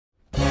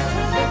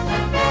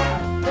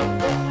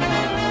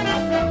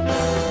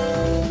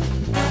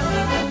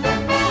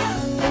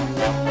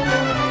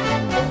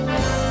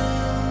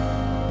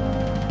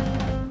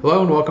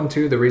Hello and welcome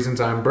to The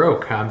Reasons I'm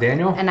Broke. I'm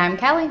Daniel. And I'm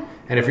Kelli.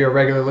 And if you're a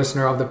regular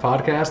listener of the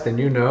podcast, then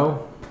you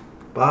know...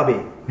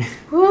 Bobby.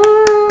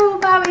 Woo,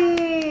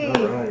 Bobby!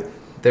 All right.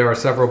 There are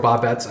several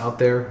Bobettes out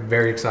there.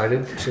 Very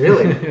excited.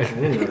 Really? I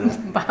didn't know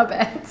that.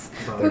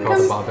 Bobettes. They're called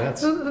the Bobettes.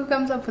 Who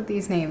comes up with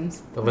these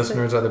names? The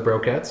listeners are the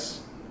Brokettes.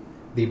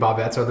 The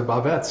Bobettes are the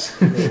Bobettes.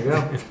 There you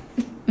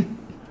go.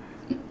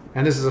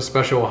 And this is a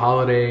special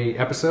holiday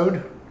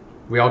episode.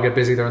 We all get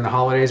busy during the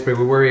holidays, but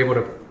we were able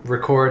to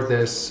record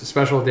this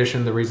special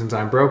edition, The Reasons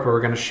I'm Broke, where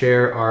we're going to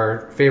share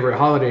our favorite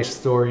holiday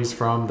stories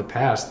from the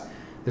past.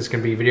 This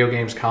can be video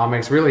games,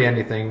 comics, really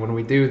anything. When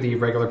we do the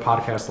regular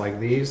podcasts like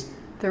these...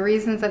 The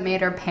Reasons That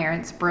Made Our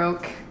Parents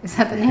Broke. Is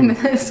that the name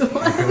of this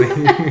one?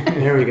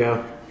 There we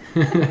go.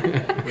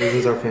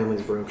 Reasons our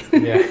family's broke.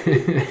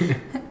 Yeah.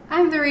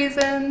 I'm the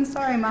reason.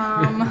 Sorry,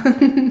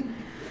 Mom.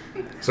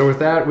 So with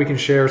that, we can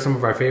share some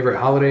of our favorite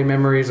holiday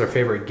memories, our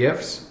favorite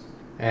gifts,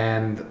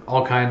 and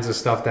all kinds of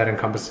stuff that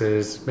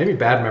encompasses maybe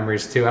bad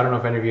memories too. I don't know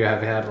if any of you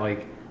have had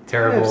like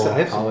terrible I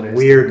have some holidays.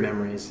 weird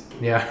memories.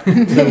 Yeah.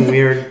 Some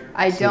weird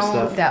I don't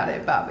stuff. doubt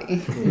it,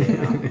 Bobby.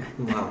 Yeah.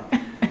 Well,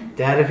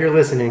 Dad, if you're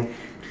listening.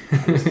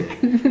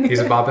 He's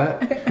a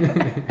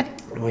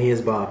Bobette? Well, he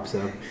is Bob,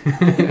 so.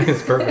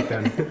 It's perfect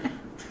then.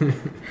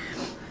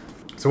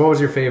 So what was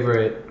your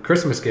favorite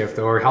Christmas gift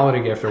or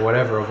holiday gift or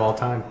whatever of all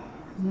time?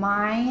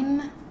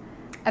 Mine,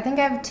 I think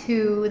I have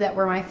two that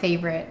were my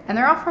favorite. And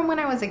they're all from when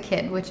I was a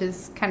kid, which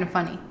is kind of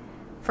funny.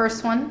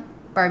 First one,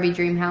 Barbie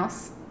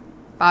Dreamhouse.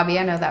 Bobby,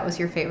 I know that was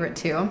your favorite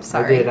too. I'm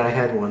sorry. I did. I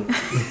had one.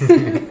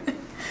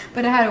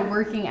 But it had a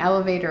working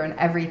elevator and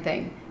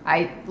everything.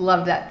 I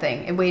loved that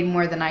thing. It weighed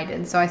more than I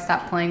did, so I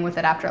stopped playing with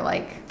it after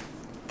like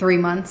 3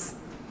 months.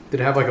 Did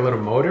it have like a little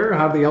motor?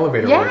 How'd the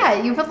elevator work?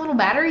 Yeah, you put little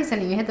batteries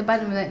in it. You hit the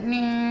button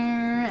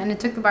and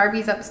it took the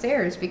Barbies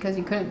upstairs because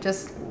you couldn't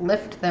just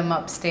lift them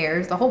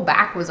upstairs. The whole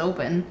back was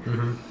open.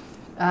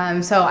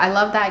 Mm-hmm. So I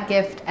love that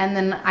gift. And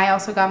then I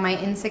also got my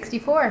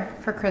N64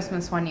 for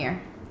Christmas one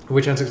year.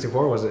 Which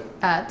N64 was it?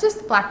 Just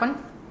the black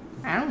one.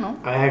 I don't know.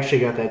 I actually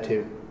got that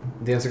too.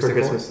 The N64? For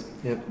Christmas.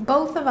 Yep.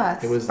 Both of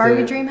us. It was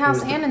Barbie the, Dreamhouse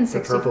it was and the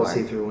N64. purple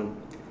see-through one.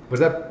 Was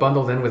that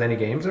bundled in with any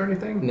games or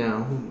anything?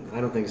 No, I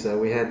don't think so.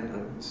 We had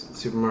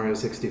Super Mario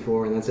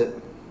 64 and that's it.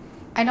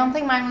 I don't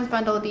think mine was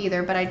bundled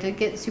either, but I did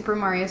get Super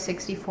Mario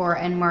 64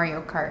 and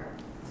Mario Kart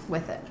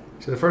with it.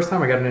 So the first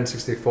time I got an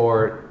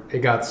N64, it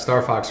got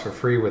Star Fox for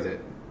free with it.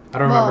 I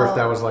don't remember if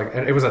that was like...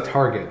 It was a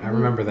Target. I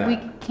remember that. We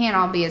can't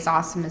all be as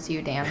awesome as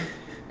you, Dan,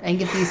 and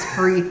get these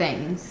free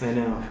things. I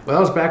know. Well, that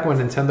was back when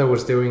Nintendo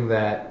was doing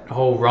that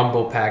whole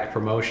Rumble Pack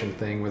promotion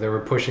thing where they were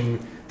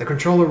pushing the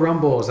controller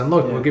rumbles. And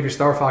look, we'll give you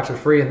Star Fox for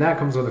free, and that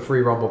comes with a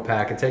free Rumble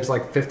Pack. It takes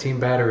like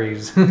 15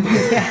 batteries.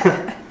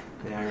 Yeah.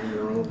 Yeah, I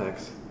remember Rumble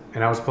Packs.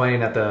 And I was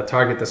playing at the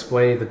Target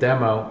display, the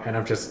demo,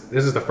 and this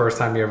is the first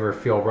time you ever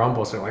feel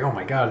Rumble. So you're like, oh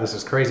my God, this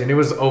is crazy. And it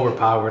was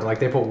overpowered. Like,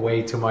 they put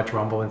way too much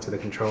Rumble into the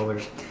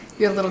controllers.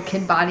 Your little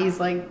kid body's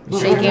like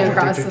shaking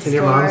across the And store.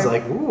 your mom's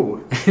like,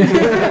 ooh.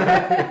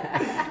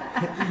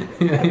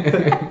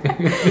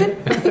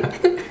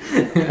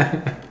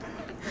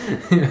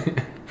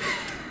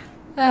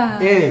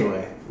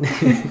 Anyway.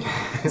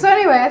 So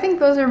anyway, I think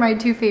those are my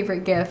two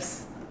favorite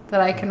gifts that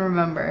I can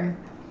remember.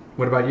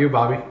 What about you,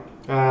 Bobby?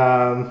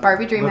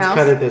 Barbie Dreamhouse. Let's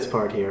cut at this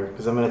part here,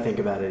 because I'm going to think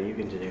about it. You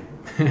continue.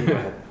 You go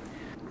ahead.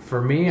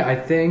 For me, I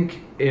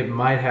think it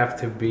might have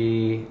to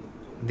be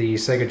the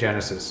Sega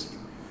Genesis.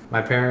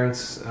 My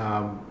parents,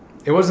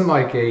 it wasn't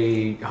like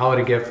a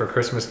holiday gift or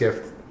Christmas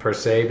gift per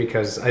se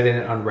because I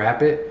didn't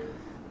unwrap it,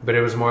 but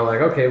it was more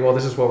like, okay, well,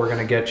 this is what we're going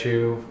to get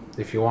you.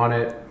 If you want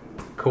it,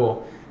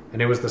 cool.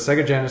 And it was the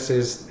Sega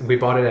Genesis. We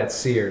bought it at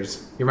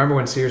Sears. You remember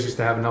when Sears used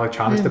to have an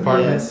electronics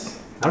department? Yes.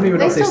 I don't even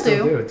know if they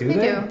still do. They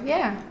do,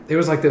 yeah. It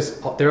was like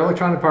this, their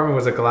electronic department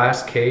was a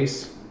glass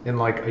case in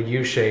like a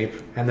U shape,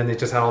 and then they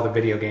just had all the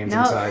video games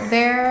inside.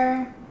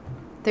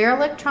 Their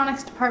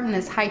electronics department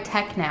is high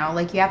tech now.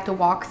 Like, you have to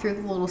walk through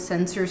the little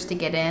sensors to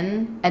get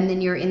in, and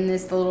then you're in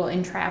this little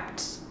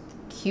entrapped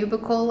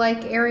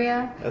cubicle-like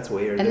area. That's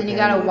weird. And then you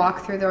gotta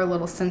walk through their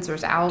little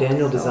sensors out.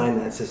 Daniel designed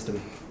that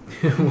system.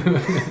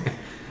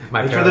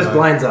 Make sure there's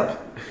blinds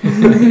up.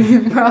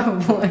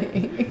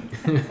 Probably.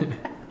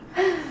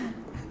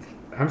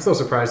 I'm still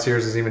surprised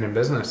Sears is even in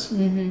business.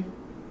 Mm-hmm.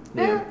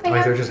 Yeah.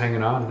 They're just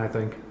hanging on, I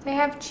think. They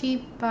have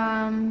cheap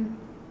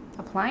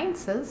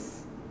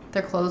appliances.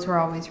 Their clothes were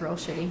always real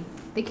shitty.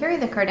 They carry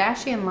the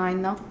Kardashian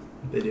line, though.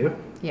 They do?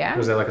 Yeah.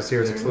 Was that like a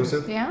Sears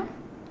exclusive? Yeah.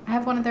 I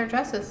have one of their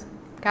dresses.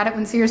 Got it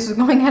when Sears was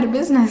going out of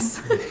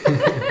business.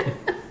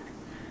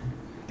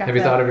 Have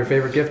you thought of your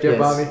favorite gift yet, Yes.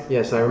 Bobby?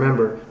 Yes, I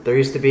remember. There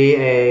used to be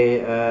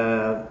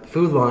a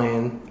Food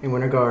Lion in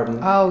Winter Garden.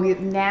 Oh,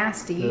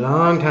 nasty. A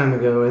long time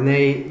ago, and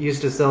they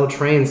used to sell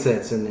train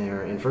sets in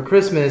there. And for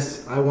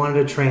Christmas, I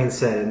wanted a train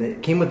set, and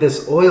it came with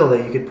this oil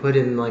that you could put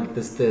in like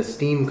the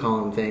steam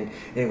column thing,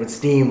 and it would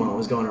steam while it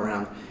was going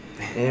around.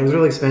 And it was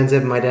really expensive.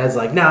 And my dad's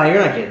like, "No,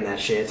 you're not getting that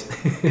shit.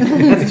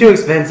 That's too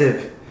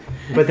expensive."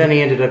 But then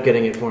he ended up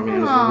getting it for me. I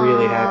was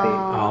really happy.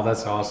 Oh,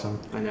 that's awesome.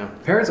 I know.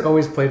 Parents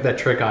always played that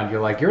trick on you.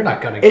 Like, you're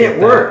not going to And get it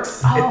that.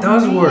 works. Oh, It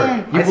does man.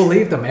 work. You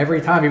believe them every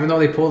time, even though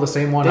they pull the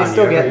same one They on you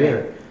still every get me.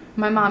 year.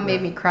 My mom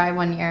made me cry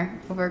one year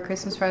over a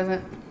Christmas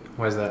present.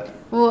 Why is that?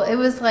 Well, it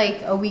was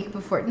like a week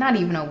before, not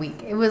even a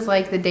week. It was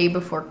like the day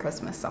before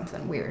Christmas,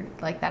 something weird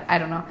like that. I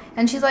don't know.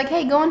 And she's like,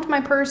 hey, go into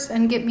my purse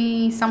and get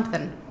me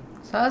something.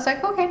 So I was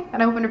like, okay.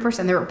 And I opened her purse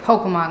and there were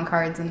Pokemon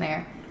cards in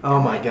there. Oh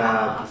my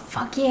god. Oh,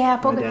 fuck yeah,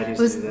 My Pokemon. dad It used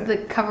to was do that. the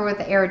cover with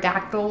the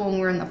Aerodactyl when we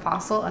were in the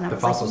fossil. And I The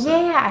was fossil like,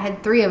 set. yeah, I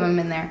had 3 of them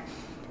in there.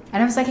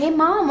 And I was like, hey,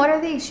 Mom, what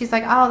are these? She's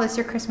like, oh, that's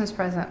your Christmas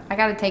present. I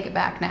got to take it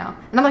back now.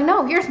 And I'm like,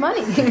 no, here's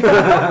money.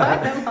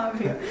 I love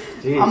you.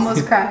 Jeez.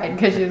 Almost cried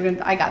because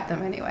I got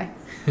them anyway.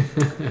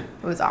 It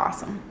was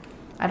awesome.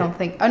 I don't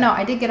think. Oh, no,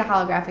 I did get a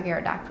holographic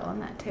Aerodactyl in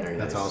that, too. Very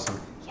That's nice.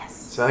 awesome. Yes.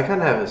 So I kind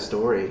of have a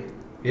story.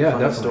 Yeah,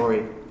 Funny definitely.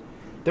 story.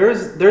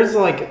 There's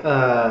like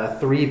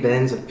 3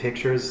 bins of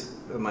pictures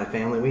of my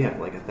family. We have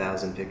like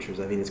 1,000 pictures.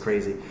 I mean, it's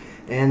crazy.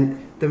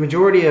 And the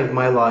majority of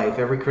my life,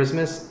 every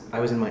Christmas, I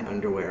was in my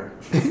underwear.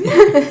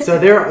 So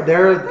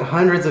there are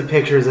hundreds of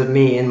pictures of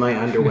me in my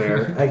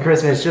underwear at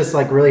Christmas, just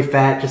like really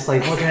fat, just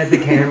like looking at the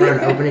camera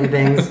and opening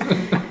things.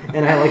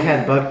 And I like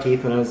had buck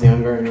teeth when I was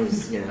younger, and it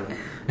was, you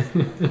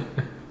know.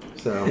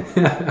 So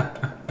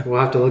we'll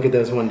have to look at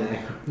those one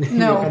day.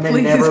 No, And then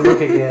please. never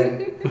look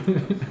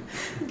again.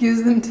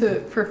 Use them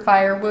for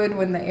firewood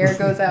when the air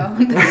goes out.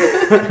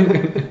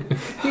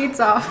 Heats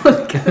off.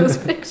 Look at those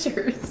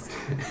pictures.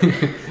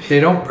 They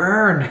don't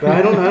burn. But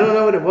I don't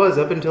know what it was.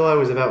 Up until I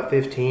was about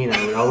 15,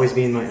 I would always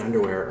be in my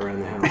underwear around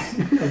the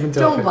house.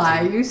 Don't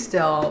lie. You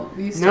still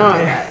No, do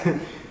that.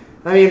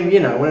 I mean, you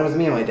know, when it was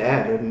me and my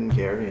dad, I didn't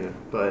care, you know.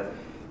 But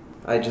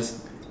I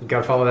just, You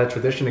gotta follow that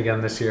tradition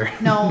again this year.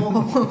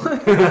 No.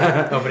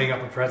 Opening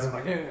up a present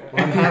like, yeah.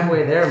 well, I'm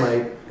halfway there.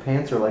 My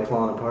pants are like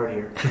falling apart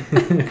here.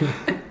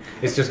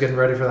 It's just getting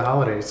ready for the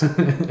holidays.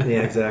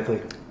 Yeah,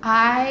 exactly.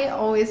 I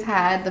always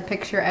had the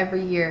picture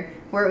every year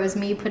where it was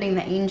me putting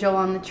the angel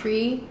on the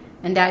tree,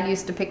 and Dad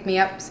used to pick me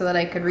up so that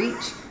I could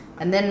reach.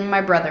 And then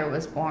my brother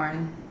was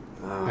born.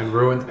 And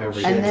ruined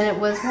everything. And then it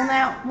was,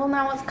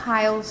 now it's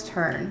Kyle's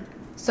turn.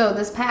 So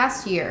this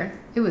past year,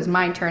 it was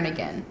my turn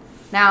again.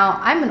 Now,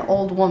 I'm an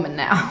old woman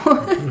now.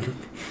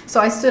 So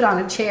I stood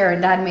on a chair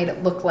and Dad made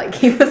it look like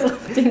he was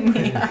lifting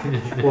me up.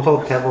 We'll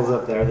hold Pebbles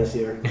up there this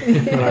year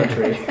on our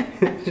tree.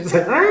 She's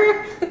like,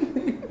 "Arr!"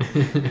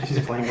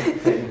 She's playing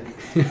with the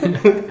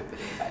thing.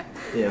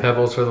 Yeah,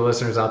 Pebbles, for the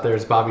listeners out there,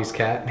 is Bobby's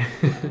cat.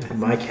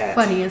 my cat.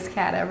 Funniest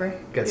cat ever.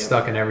 Gets Yep.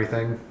 stuck in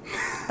everything.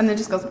 And then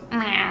just goes,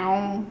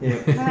 meow.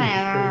 Yeah, pretty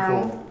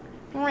cool.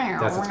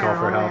 That's its call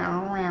for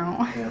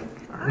help. Yeah.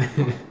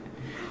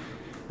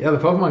 Yeah, the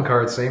Pokemon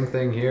cards, same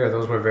thing here.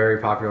 Those were very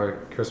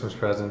popular Christmas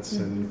presents,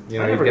 and you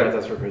know, I you never get got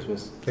those for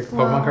Christmas. the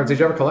Pokemon cards. Did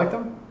you ever collect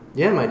them?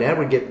 Yeah, my dad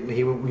would get.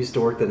 Used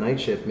to work the night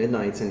shift,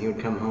 midnights, and he would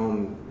come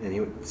home, and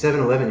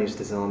 7-Eleven used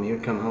to sell them. He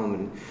would come home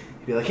and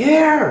he'd be like,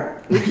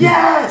 "Here,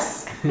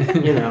 yes."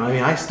 You know, I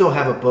mean, I still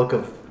have a book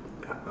of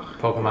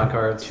Pokemon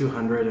cards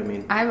 200. I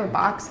mean, I have a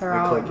box. They're I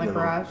all in collected my them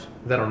all. garage.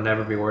 that'll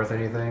never be worth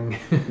anything.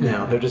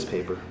 no, they're just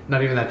paper.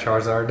 Not even that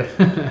Charizard.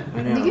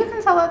 I know. You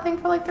can sell that thing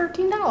for like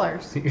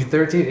 $13.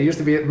 13. It used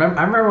to be. I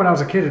remember when I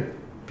was a kid,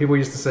 people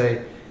used to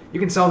say, "You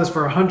can sell this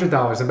for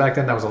 $100," and back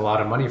then that was a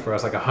lot of money for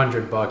us. Like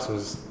 $100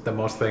 was the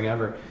most thing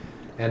ever.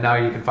 And now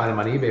you can find them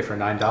on eBay for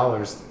 $9,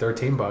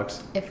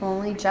 $13. If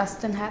only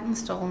Justin hadn't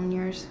stolen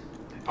yours.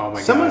 Oh my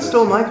god! Someone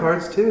stole my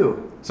cards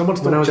too. Someone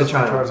stole when I was a just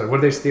my child. Charizard. What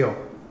did they steal?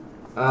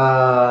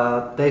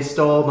 They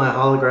stole my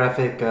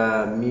holographic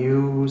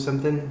Mew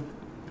something.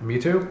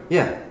 Mewtwo?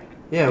 Yeah,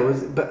 it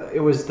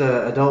was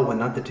the adult one,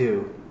 not the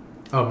 2.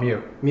 Oh,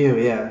 Mew. Mew,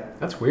 yeah.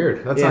 That's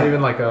weird. That's Yeah. not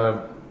even like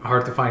a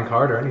hard to find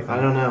card or anything. I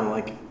don't know,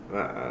 like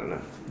I don't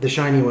know. The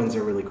shiny ones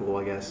are really cool,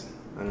 I guess.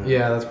 I don't know.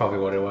 Yeah, that's probably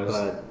what it was.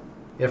 But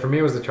Yeah, for me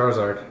it was the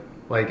Charizard.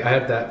 Like I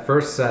had that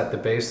first set, the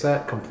base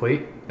set,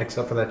 complete,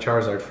 except for that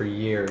Charizard for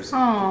years.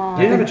 Aww.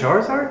 you didn't have a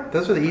Charizard?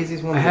 Those were the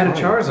easiest ones. I had a to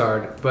find.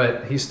 Charizard,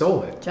 but he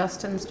stole it.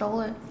 Justin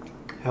stole it.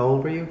 How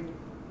old were you?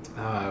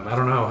 I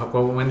don't know.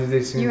 Well, when did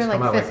these things You were, come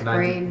like, out? fifth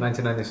grade.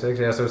 1996.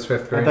 Yeah, so it was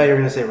fifth I grade. thought you were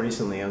gonna say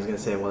recently. I was gonna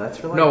say, well, that's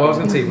for like. No, I was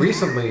gonna say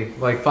recently,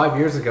 like 5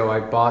 years ago, I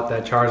bought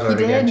that Charizard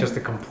You again did? just to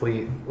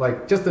complete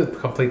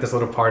this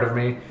little part of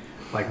me.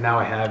 Like now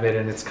I have it,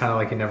 and it's kind of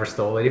like you never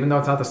stole it, even though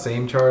it's not the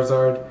same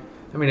Charizard.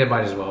 I mean, it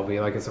might as well be.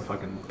 Like it's a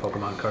fucking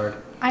Pokemon card.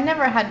 I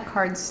never had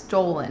cards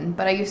stolen,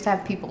 but I used to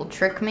have people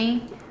trick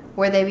me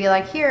where they'd be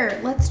like, here,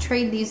 let's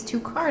trade these 2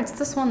 cards.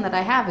 This one that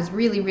I have is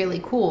really, really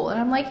cool. And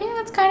I'm like,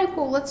 yeah, it's kind of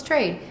cool. Let's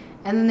trade.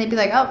 And then they'd be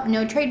like, oh,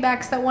 no trade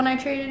backs. That one I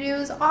traded you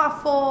is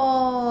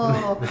awful.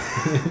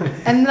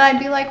 And then I'd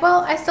be like,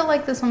 well, I still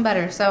like this one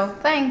better. So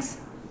thanks.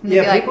 And they'd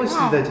Yeah, be like, people used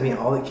to "Oh." do that to me.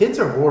 All the kids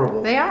are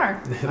horrible. They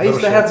are. I used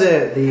to Little have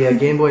shits. the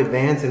Game Boy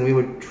Advance, and we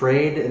would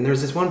trade. And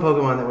there's this one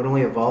Pokemon that would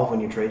only evolve when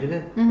you traded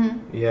it.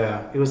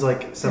 Yeah. It was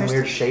like some There's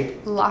weird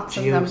shape. lots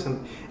of Geo them.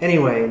 some-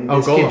 Anyway, Oh,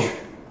 this Golem.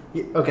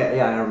 kid. Okay,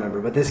 yeah, I don't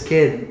remember. But this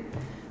kid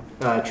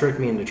tricked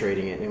me into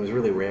trading it. And it was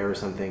really rare or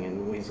something,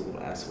 and he's a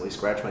little asshole. He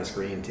scratched my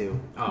screen too.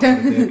 Oh, what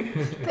a dick.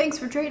 Thanks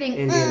for trading.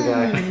 Indian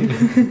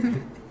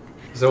guy.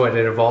 So it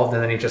evolved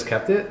and then he just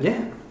kept it? Yeah.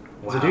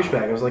 He's a Wow.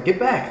 douchebag. I was like, get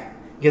back.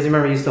 Because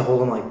remember, he used to hold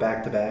them like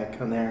back to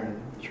back on there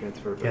and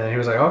transfer. Yeah, and he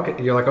was like,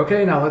 okay. You're like,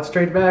 okay, now let's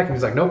trade back. And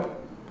he's like, nope.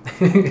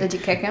 Did you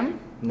kick him?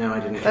 No,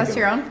 I didn't. That's kick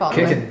your him. own fault.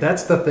 Kicking.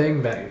 That's the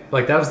thing. That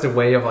was the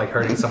way of like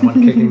hurting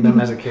someone, kicking them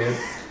as a kid.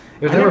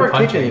 It was I never kicked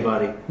punching.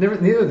 anybody.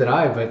 Neither did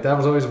I, but that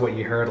was always what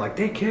you heard. Like,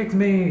 they kicked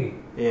me.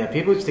 Yeah,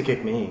 people used to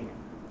kick me.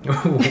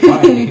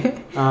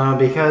 Why?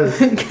 Because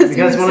you when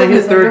I sing hit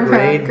his third underwear on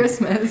grade,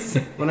 Christmas.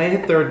 when I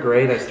hit third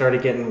grade, I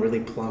started getting really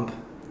plump,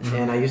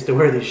 and I used to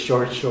wear these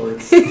short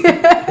shorts.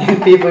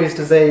 And people used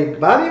to say,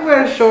 "Bobby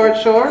wears short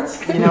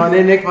shorts," and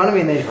they'd make fun of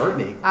me and they'd hurt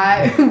me.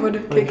 I would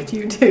have kicked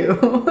you too.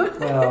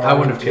 Well, I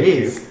wouldn't have kicked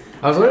you. jeez.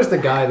 I was always the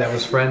guy that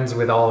was friends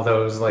with all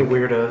those The like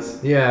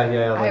weirdos. Yeah.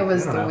 Like, I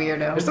was don't the know.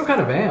 weirdo. I still kind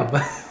of am.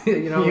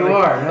 You like,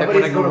 are. like,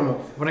 Nobody's normal.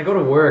 when I go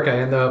to work, I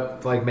end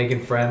up like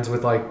making friends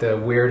with like the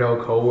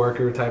weirdo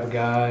coworker type of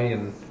guy,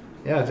 and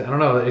yeah, I don't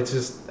know. It's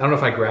just I don't know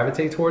if I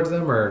gravitate towards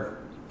them or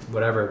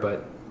whatever,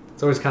 but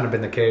it's always kind of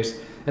been the case.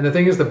 And the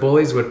thing is, the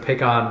bullies would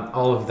pick on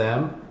all of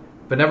them,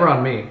 but never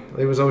on me.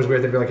 It was always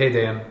weird. They'd be like, "Hey,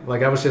 Dan,"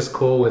 like I was just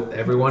cool with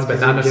everyone,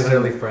 but not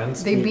necessarily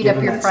friends. They You beat give up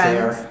them your that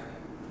friends. stare.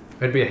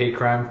 It'd be a hate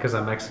crime because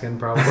I'm Mexican,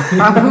 probably.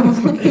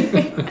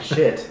 Probably.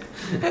 Shit.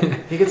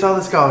 He gets all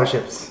the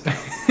scholarships.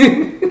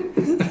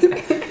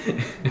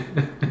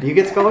 Do you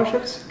get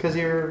scholarships because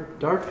you're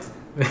dark?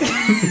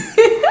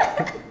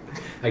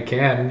 I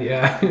can,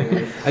 yeah.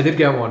 I did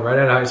get one right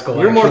out of high school.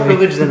 You're more actually.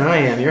 privileged than I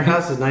am. Your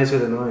house is nicer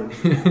than mine.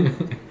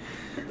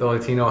 The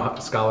Latino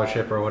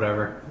scholarship or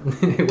whatever.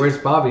 Where's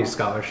Bobby's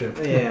scholarship?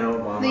 Yeah,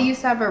 Obama. They used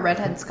to have a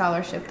redhead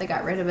scholarship. They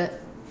got rid of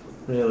it.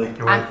 Really?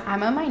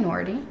 I'm a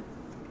minority.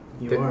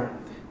 You are.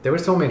 They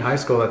always told me in high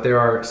school that there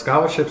are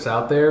scholarships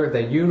out there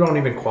that you don't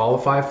even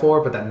qualify for,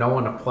 but that no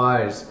one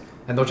applies,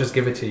 and they'll just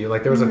give it to you.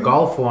 Like there was a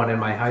golf one in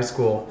my high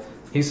school.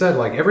 He said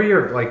like every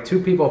year, like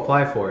 2 people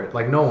apply for it,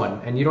 like no one,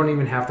 and you don't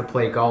even have to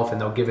play golf,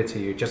 and they'll give it to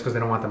you just because they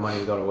don't want the money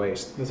to go to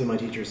waste. That's what my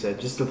teacher said.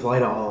 Just apply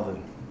to all of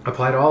them.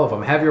 Apply to all of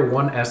them. Have your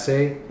one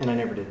essay And I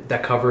never did.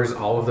 that covers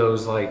all of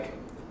those, like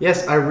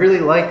Yes, I really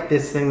like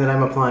this thing that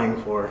I'm applying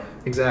for.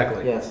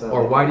 exactly. Yes,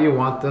 Or why do you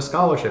want the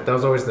scholarship? That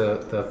was always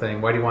the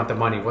thing. Why do you want the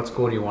money? What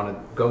school do you want to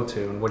go to,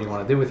 and what do you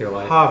want to do with your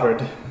life?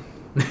 Harvard.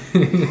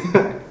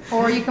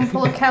 Or you can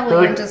pull a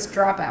Kelly and just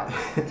drop out.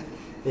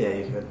 Yeah,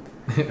 you could.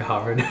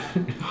 Harvard.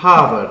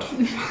 Harvard.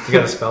 You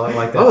gotta spell it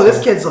like that. Oh, this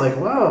too. kid's like,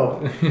 whoa.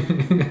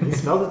 He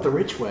spelled it the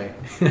rich way.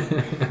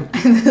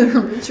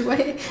 The rich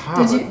way.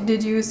 Harvard.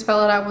 Did you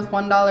spell it out with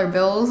 $1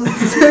 bills?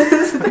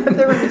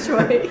 The rich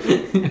way.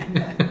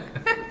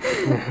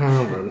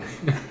 Harvard.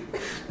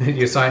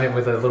 You sign it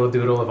with a little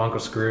doodle of Uncle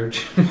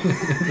Scrooge.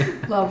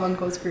 Love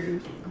Uncle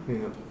Scrooge.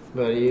 Yeah.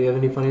 But do you have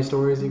any funny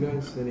stories, you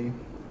guys? Any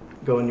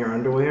go in your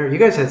underwear? You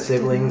guys had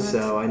siblings,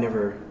 so I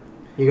never.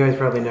 You guys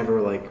probably never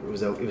like it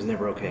was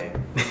never okay.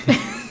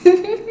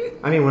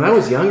 I mean, when I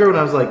was younger, when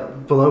I was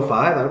like below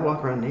 5, I'd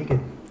walk around naked.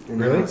 In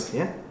the Really? house.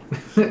 Yeah.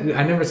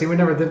 We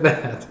never did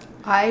that.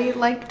 I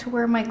like to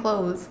wear my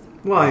clothes.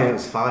 Well, I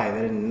was 5.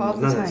 I didn't. All It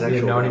was the nothing time. You sexual.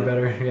 didn't know any about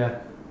it. better. Yeah,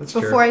 that's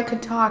Before true. I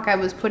could talk, I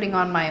was putting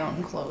on my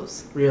own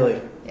clothes.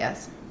 Really?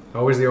 Yes.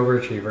 Always the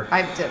overachiever.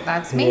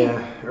 That's me.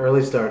 Yeah.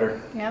 Early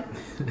starter. Yep.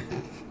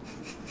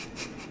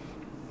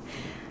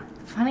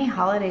 Funny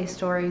holiday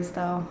stories,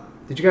 though.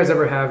 Did you guys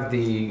ever have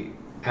the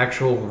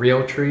actual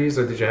real trees,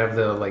 or did you have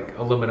the like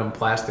aluminum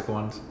plastic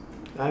ones?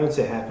 I would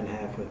say half and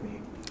half with me.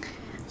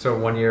 So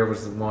 1 year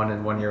was one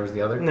and 1 year was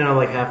the other? No,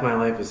 like half my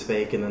life is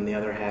fake, and then the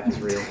other half is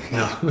real.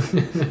 No.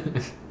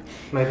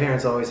 My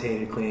parents always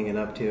hated cleaning it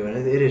up too, and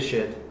it is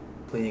shit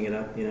cleaning it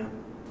up,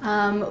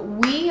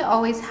 We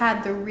always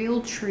had the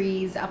real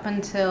trees up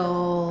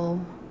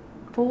until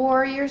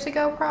 4 years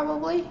ago,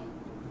 probably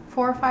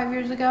 4 or 5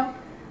 years ago,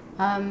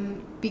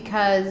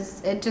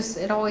 because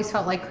it always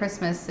felt like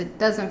Christmas. It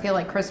doesn't feel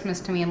like Christmas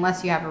to me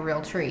unless you have a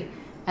real tree.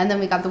 And then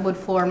we got the wood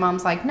floor.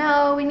 Mom's like,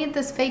 no, we need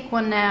this fake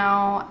one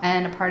now,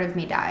 and a part of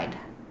me died.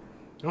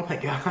 Oh my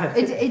god.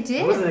 It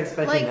did. I wasn't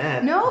expecting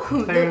that. No. I thought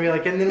you were gonna be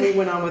like, and then we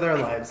went on with our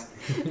lives.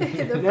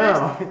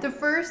 The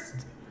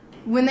first,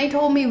 when they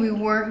told me we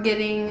weren't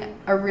getting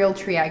a real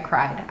tree, I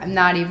cried. I'm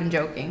not even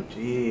joking.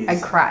 Jeez. I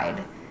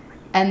cried.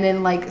 And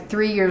then like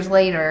 3 years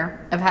later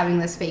of having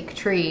this fake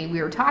tree,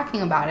 we were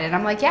talking about it. And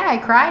I'm like, yeah, I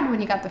cried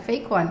when you got the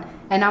fake one.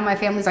 And now my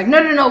family's like,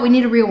 no, we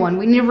need a real one.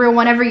 We need a real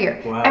one every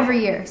year. Wow. Every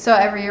year. So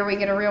every year we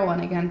get a real one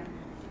again.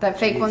 That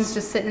fake one's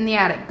just sitting in the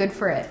attic. Good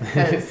for it.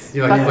 'Cause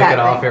You like fuck flick that it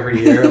off thing. every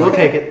year. We'll like-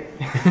 take it.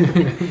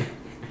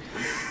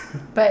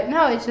 But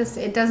no,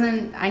 it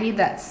doesn't, I need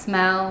that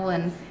smell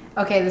and,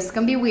 okay, this is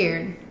going to be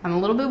weird. I'm a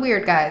little bit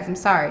weird, guys. I'm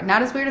sorry.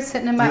 Not as weird as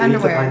sitting in my Do you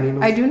eat the pine underwear.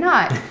 needles? I do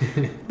not.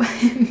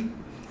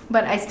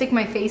 But I stick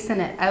my face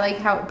in it. I like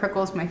how it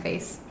prickles my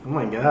face. Oh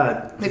my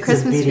god. The This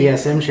Christmas is tree.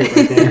 BDSM shit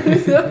right there.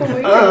 So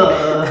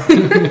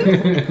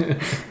weird.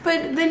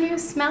 But then you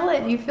smell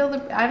it and you feel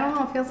I don't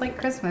know, it feels like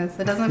Christmas.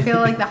 It doesn't feel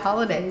like the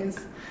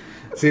holidays.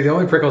 See, the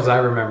only prickles I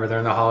remember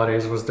during the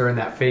holidays was during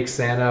that fake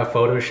Santa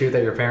photo shoot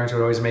that your parents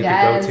would always make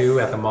Yes. you go to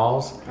at the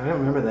malls. I don't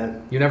remember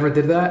that. You never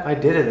did that? I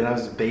did it when I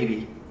was a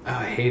baby. Oh,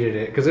 I hated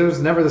it because it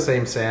was never the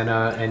same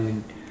Santa,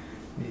 and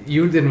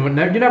you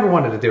never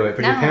wanted to do it,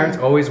 but your No. parents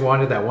always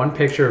wanted that one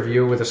picture of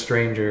you with a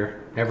stranger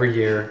every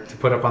year to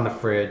put up on the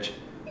fridge.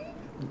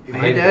 I My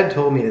hated dad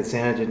told me that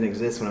Santa didn't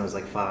exist when I was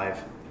like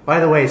 5. By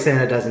the way,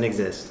 Santa doesn't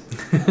exist.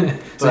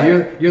 So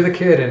But- you're the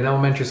kid in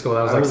elementary school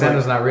that was I like, was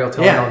Santa's like- not real,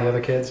 telling Yeah. all the other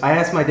kids. I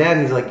asked my dad,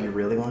 and he's like, "You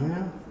really want to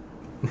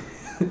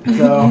know?"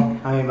 So,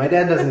 I mean, my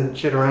dad doesn't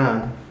shit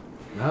around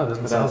No, it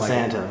doesn't about sound like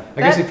Santa. it.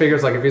 I guess he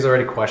figures like if he's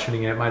already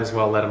questioning it, might as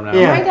well let him know.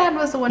 Yeah. My dad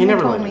was the one He who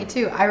never told let me me.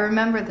 too. I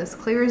remember this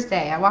clear as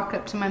day. I walked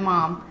up to my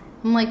mom.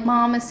 I'm like,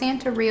 Mom, is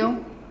Santa real?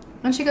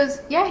 And she goes,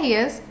 yeah, he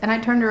is. And I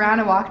turned around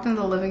and walked into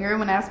the living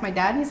room and asked my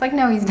dad. And he's like,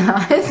 no, he's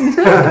not.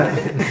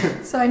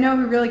 So I know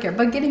he really cared.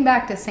 But getting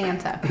back to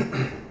Santa,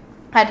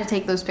 I had to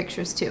take those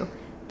pictures too.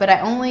 But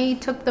I only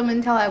took them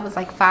until I was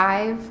like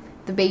 5.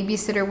 The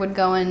babysitter would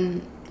go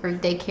in, or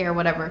daycare,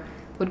 whatever,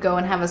 would go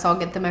and have us all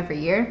get them every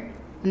year.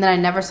 And then I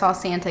never saw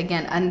Santa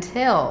again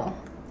until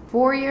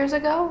 4 years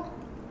ago.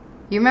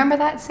 You remember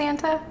that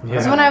Santa? It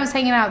was Yeah. when I was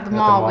hanging out at the At the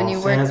mall mall. when you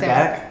worked Santa's there.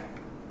 back.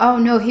 Oh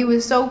no, he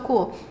was so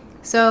cool.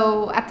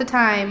 So at the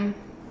time,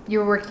 you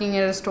were working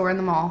at a store in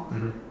the mall,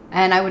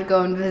 and I would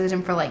go and visit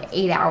him for like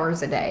 8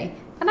 hours a day,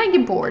 and I'd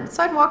get bored,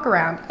 so I'd walk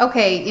around.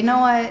 Okay, you know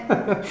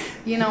what?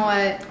 You know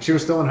what? She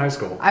was still in high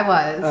school. I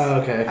was. Oh,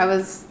 okay. I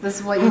was. This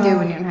is what you do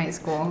when you're in high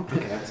school.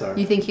 Okay, I'm sorry.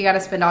 You think you got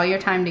to spend all your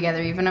time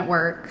together, even at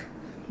work.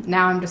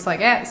 Now I'm just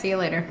like, see you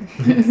later.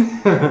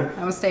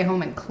 I will stay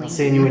home and clean. I'll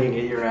see you when you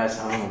get your ass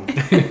home.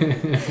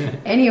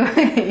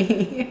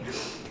 Anyway,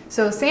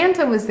 so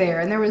Santa was there,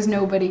 and there was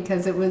nobody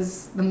because it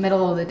was the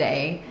middle of the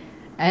day,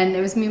 and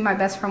it was me and my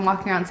best friend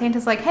walking around.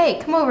 Santa's like, hey,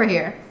 come over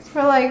here.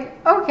 So we're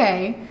like,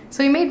 okay.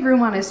 So he made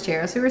room on his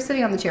chair. So we were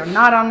sitting on the chair,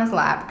 not on his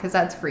lap, because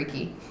that's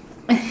freaky.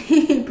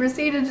 He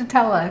proceeded to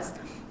tell us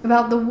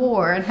about the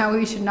war and how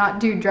we should not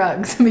do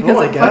drugs because Oh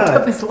my it fucked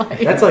God. up his life.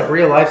 That's like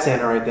real life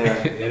Santa right there.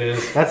 It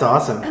is. That's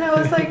awesome. And I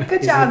was like, good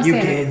He's job, like, you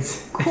Santa.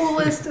 kids.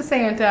 Coolest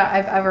Santa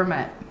I've ever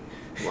met.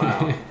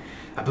 Wow.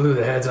 I blew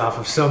the heads off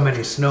of so many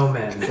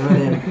snowmen.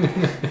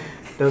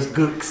 Those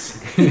gooks.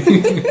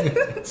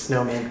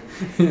 Snowmen.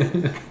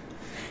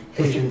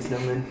 Asian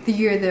snowmen. The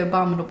year the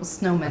abominable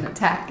snowmen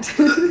attacked.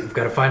 We've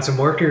got to find some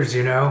workers,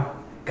 you know.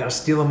 Got to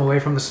steal them away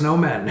from the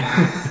snowmen.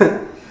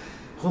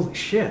 Holy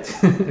shit.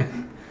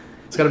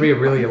 It's got to be a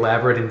really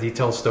elaborate and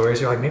detailed story.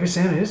 So you're like, maybe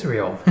Santa is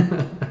real.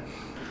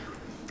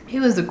 He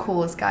was the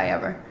coolest guy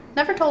ever.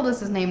 Never told us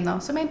his name though,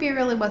 so maybe it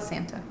really was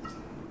Santa.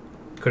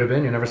 Could have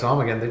been. You never saw him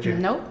again, did you?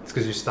 Nope. It's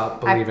because you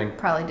stopped believing. I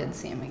probably did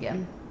see him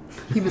again.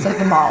 He was at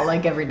the mall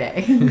like every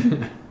day.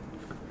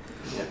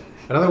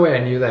 Another way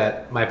I knew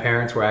that my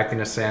parents were acting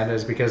as Santa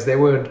is because they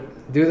would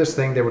do this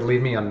thing. They would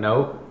leave me a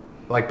note,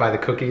 like by the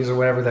cookies or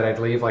whatever, that I'd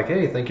leave, like,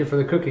 hey, thank you for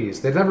the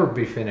cookies. They'd never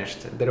be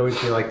finished. There'd always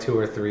be like 2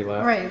 or 3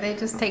 left. Right, they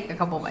just take a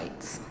couple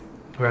bites.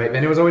 Right,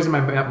 and it was always in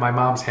my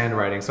mom's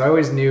handwriting. So I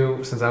always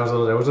knew since I was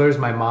little, it was always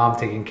my mom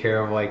taking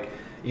care of like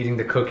eating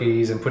the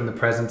cookies and putting the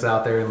presents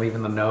out there and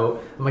leaving the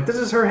note. I'm like, this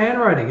is her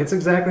handwriting. It's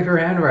exactly her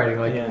handwriting.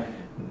 Like, Yeah.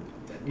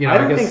 you know, I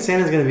don't guess, think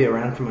Santa's going to be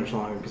around for much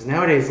longer because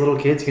nowadays little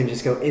kids can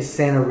just go, is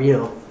Santa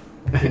real?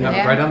 you know,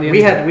 Yeah. right on the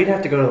We'd internet.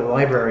 have to go to the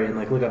library and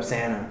like look up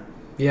Santa.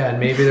 Yeah, and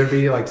maybe there'd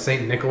be like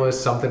Saint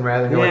Nicholas something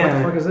rather. And you're like, what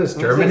the fuck is this?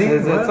 Germany?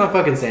 That's What? not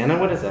fucking Santa.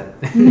 What is that?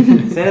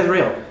 Santa's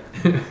real.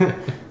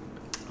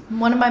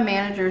 One of my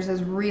managers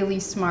is really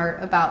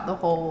smart about the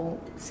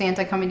whole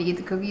Santa coming to eat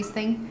the cookies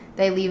thing.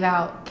 They leave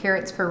out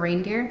carrots for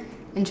reindeer,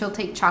 and she'll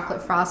take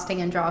chocolate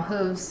frosting and draw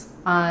hooves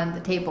on the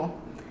table.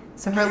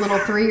 So her little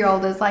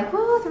 3-year-old is like,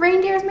 whoa, the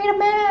reindeer's made a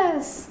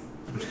mess.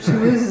 She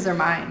loses her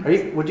mind.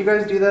 Would you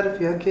guys do that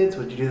if you had kids?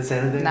 Would you do the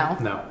Santa thing? No.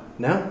 No.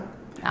 No?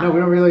 No, we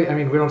don't really. I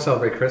mean, we don't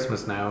celebrate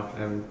Christmas now,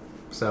 and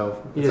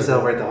so You it's just like-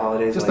 celebrate the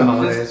holidays. Just like, the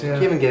holidays, yeah.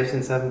 Giving gifts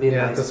and stuff and being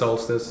Yeah, nice. the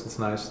solstice. It's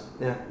nice.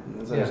 Yeah,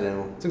 that's Yeah.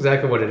 understandable. It's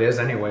exactly what it is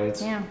anyway.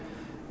 It's Yeah.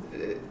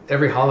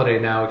 every holiday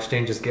now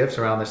exchanges gifts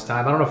around this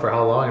time. I don't know for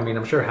how long. I mean,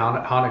 I'm sure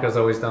Hanukkah's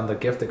always done the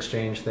gift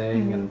exchange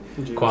thing, and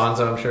Jews.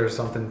 Kwanzaa, I'm sure, is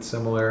something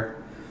similar.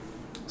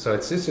 So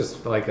it's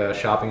just like a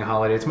shopping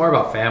holiday. It's more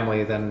about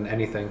family than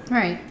anything.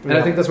 Right. And I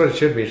Yeah. think that's what it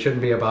should be. It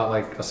shouldn't be about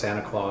like a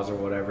Santa Claus or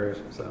whatever.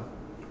 So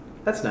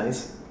That's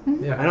nice.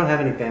 yeah, I don't have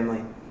any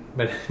family.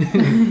 but I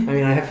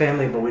mean, I have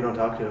family, but we don't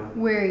talk to them.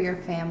 We're your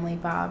family,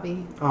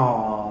 Bobby.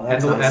 Oh,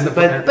 that's And the- nice. and the-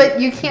 but But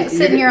you can't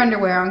sit in your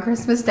underwear on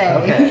Christmas Day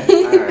Okay,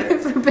 all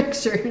right. for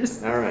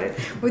pictures. all right.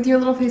 With your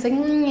little face like,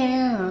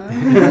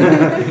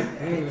 yeah.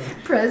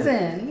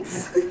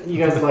 Presents. You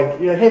guys are like,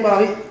 hey,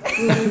 Bobby.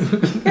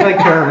 You like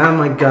turn around,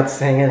 my guts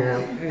hanging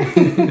out.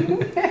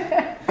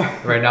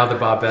 right now the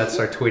Bobettes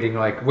are tweeting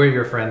like, "We're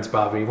your friends,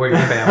 Bobby. We're your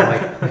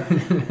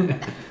family."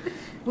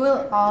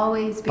 We'll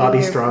always be Bobby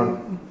here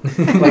Strong.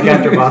 Like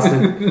after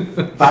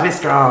Boston. Bobby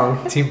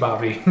Strong. Team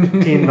Bobby.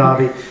 Team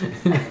Bobby.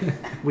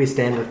 We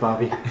stand with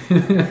Bobby. for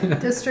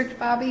District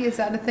Bobby, is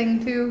that a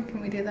thing too?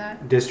 Can we do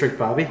that? District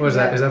Bobby? What is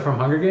that? Is that from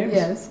Hunger Games?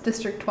 Yes,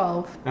 District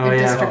 12. Oh, or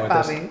yeah. District Oh,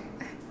 Bobby.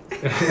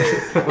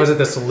 Was it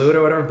the salute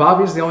or whatever?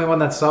 Bobby's the only one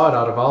that saw it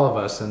out of all of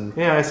us, and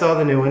Yeah, I saw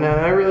the new one, and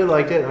I really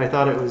liked it. I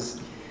thought it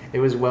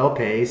was well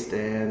paced,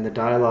 and the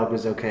dialogue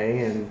was okay,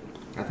 and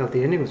I thought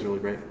the ending was really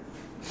great.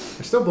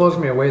 it still blows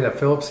me away that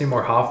Philip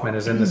Seymour Hoffman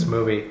is in this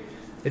movie.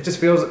 It just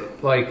feels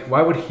like,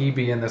 why would he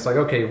be in this? Like,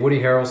 okay, Woody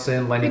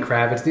Harrelson, Lenny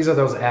Kravitz, these are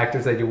those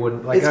actors that you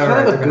wouldn't like. It's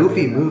kind of a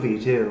goofy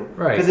movie too,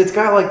 right? Because it's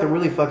got like the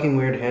really fucking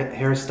weird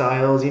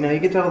hairstyles. You know,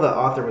 you can tell the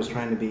author was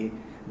trying to be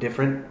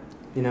different.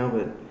 You know,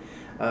 but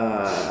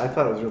I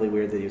thought it was really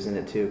weird that he was in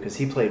it too, because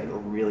he played a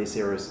really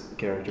serious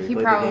character. He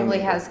played probably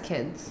has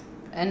kids,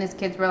 and his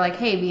kids were like,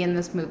 "Hey, be in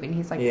this movie," and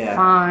he's like, Yeah.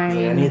 "Fine." He's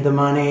like, I need the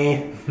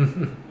money.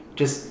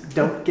 Just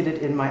don't get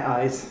it in my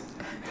eyes.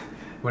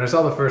 When I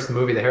saw the first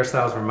movie, the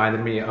hairstyles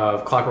reminded me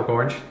of Clockwork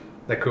Orange,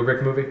 that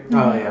Kubrick movie.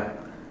 Oh yeah.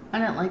 I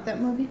didn't like that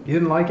movie. You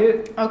didn't like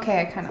it? Okay,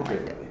 I kind of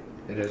liked it.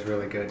 It is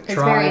really good. It's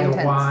Try very the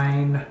intense.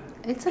 wine.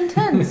 It's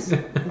intense.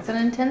 It's an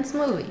intense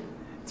movie.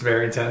 It's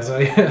very intense.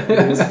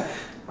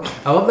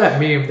 I love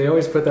that meme. They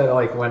always put that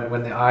like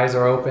when the eyes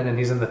are open and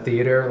he's in the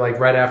theater, like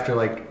right after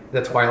like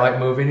the Twilight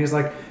movie, and he's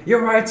like,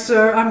 "You're right,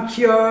 sir. I'm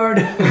cured."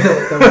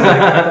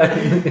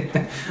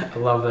 I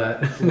love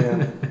that.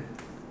 Yeah.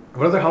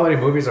 What other holiday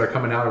movies are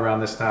coming out around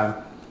this time?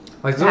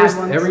 Like Bad there's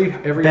ones. every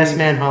Best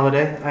Man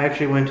Holiday. I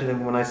actually went to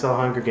them when I saw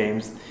Hunger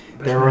Games.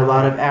 There were a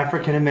lot of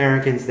African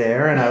Americans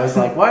there, and I was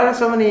like, why are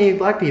so many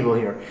black people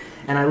here?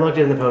 And I looked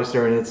in the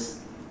poster, and it's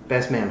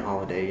Best Man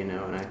Holiday, you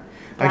know, and I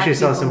actually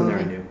saw people someone there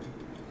I movie. knew.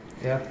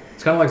 Yeah,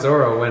 it's kind of like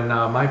Zorro when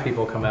My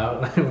People come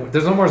out.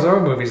 There's no more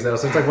Zorro movies though,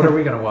 so it's like, what are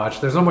we gonna watch?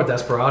 There's no more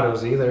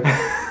Desperados either.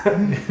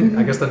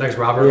 I guess the next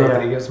Robert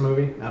Rodriguez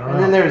movie. I don't know.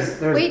 And then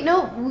there's Wait,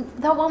 no,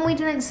 that one we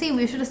didn't see.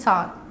 We should have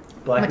saw it.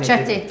 Black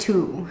Machete Naked-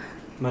 2.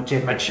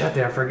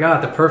 Machete, I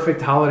forgot. The perfect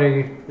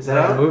holiday Is that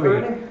out movie.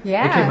 already?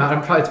 Yeah. It came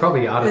out. It's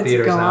probably out of It's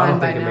theaters now. I don't gone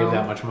think by it made now.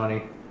 that much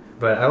money.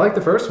 But I like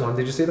the first one.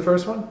 Did you see the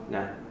first one?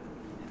 No.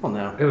 Well,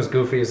 no. It was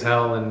goofy as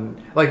hell, and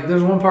like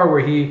there's one part where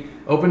he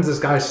opens this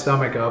guy's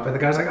stomach up, and the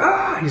guy's like,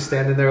 "Ah!" He's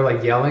standing there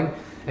like yelling,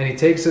 and he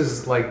takes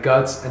his like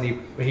guts and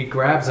he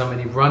grabs them and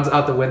he runs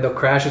out the window,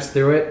 crashes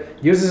through it,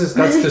 uses his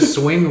guts to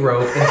swing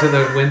rope into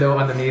the window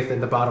underneath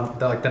in the bottom,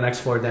 the next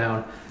floor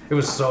down. It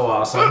was so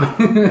awesome.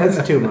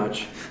 That's too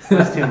much.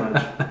 That's too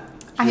much.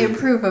 I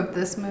approve of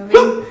this movie.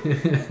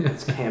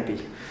 It's campy.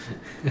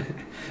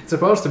 It's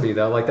supposed to be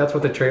though. Like that's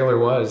what the trailer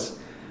was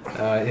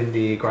in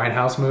the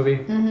Grindhouse movie.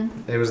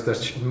 Mm-hmm. It was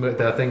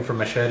the thing from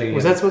Machete.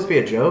 Was that supposed to be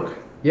a joke?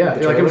 Yeah,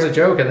 The like it was a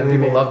trailer? joke, and then And they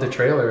people made- loved the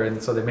trailer,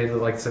 and so they made it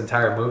like this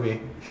entire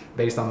movie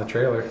based on the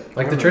trailer.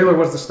 Like the trailer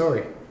was the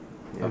story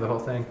Yeah. of the whole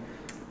thing.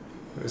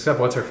 Except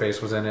what's her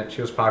face was in it.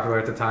 She was popular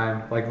at the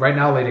time. Like right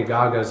now, Lady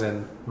Gaga's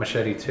in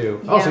Machete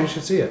 2. Oh, so Yeah. you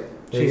should see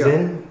it. There you She's go.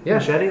 in Yeah.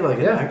 Machete, like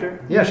Yeah. an actor?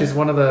 Yeah, she's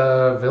one of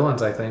the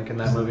villains, I think, in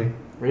that movie.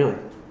 Really?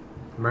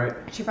 Right?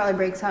 She probably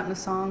breaks out in a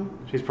song.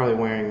 She's probably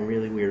wearing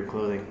really weird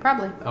clothing.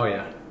 Probably. Oh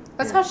yeah.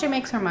 That's Yeah. how she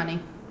makes her money.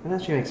 And then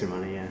she makes her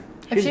money, yeah.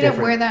 If She's she didn't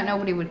different. wear that,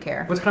 nobody would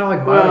care. What's kind of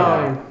like Miley.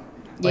 Well, though.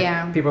 Like,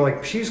 Yeah. People are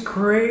like, she's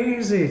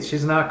crazy.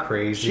 She's not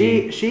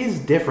crazy. she's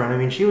different. I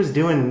mean, she was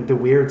doing the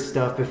weird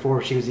stuff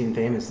before she was even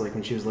famous, like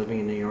when she was living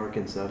in New York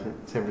and stuff, in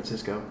San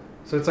Francisco.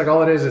 So it's like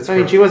all it is. It's I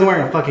mean, for- she wasn't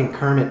wearing a fucking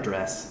Kermit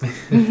dress.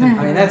 I mean,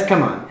 that's,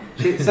 come on.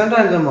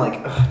 Sometimes I'm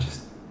like, ugh,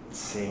 just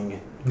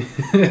sing.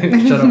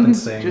 Shut up and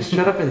sing. Just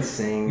shut up and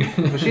sing.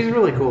 But she's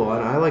really cool,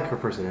 and I like her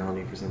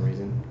personality for some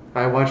reason.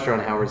 I watched her on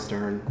Howard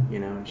Stern, you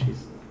know, and she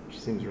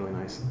seems really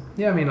nice.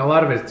 Yeah, I mean, a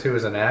lot of it too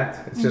is an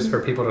act. It's just for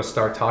people to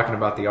start talking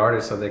about the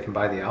artist so they can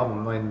buy the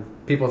album. I mean,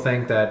 people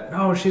think that,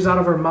 oh, she's out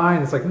of her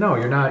mind. It's like, no,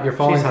 you're not. You're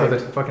falling She's for the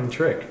hyped. fucking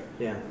trick,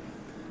 Yeah.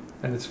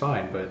 and it's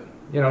fine. But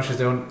you know,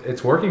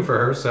 it's working for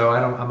her. So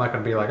I'm not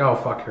gonna be like, oh,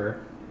 fuck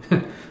her.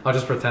 I'll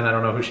just pretend I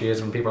don't know who she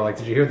is. When people are like,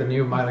 did you hear the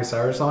new Miley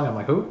Cyrus song? I'm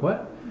like, who?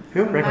 What?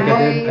 Who? Like Wrecking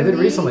I Ball? did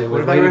recently What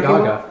with about Lady Wrecking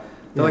Ball? Gaga.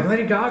 They're like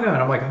Lady Gaga, and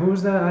I'm like,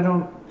 who's that? I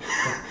don't.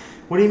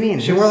 What do you mean?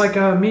 She wore like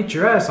a meat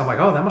dress. I'm like,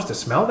 oh, that must have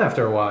smelled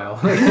after a while.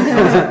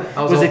 I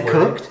Was all it worried.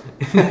 cooked?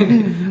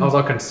 I was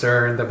all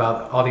concerned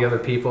about all the other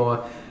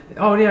people.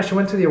 Oh yeah, she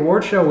went to the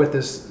award show with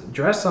this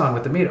dress on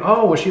with the meat.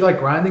 Oh, was she like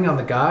grinding on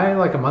the guy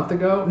like a month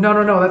ago?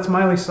 No, that's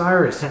Miley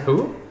Cyrus.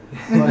 Who?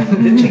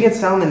 Didn't she get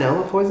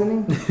salmonella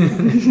poisoning?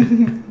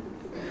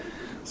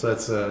 So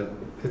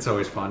it's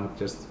always fun.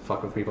 Just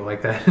fuck with people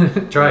like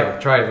that. Try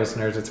it,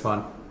 listeners. It's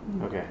fun.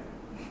 Okay.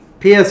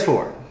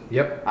 PS4.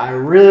 Yep. I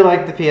really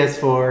like the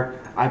PS4.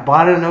 I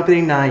bought it on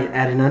opening night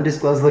at an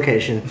undisclosed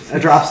location, a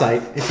drop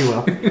site, if you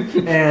will.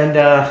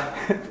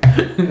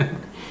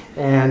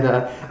 And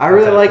I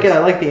really like it. I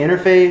like the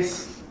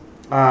interface.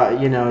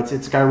 You know,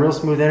 it's got a real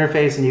smooth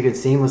interface, and you can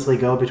seamlessly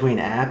go between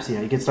apps. You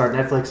know, you can start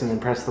Netflix and then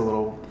press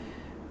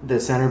the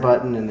center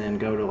button, and then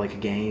go to like a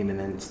game, and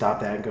then stop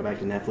that and go back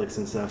to Netflix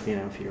and stuff. You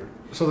know, if you're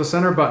So the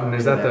center button,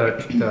 is that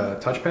the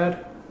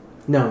touchpad?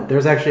 no,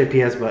 there's actually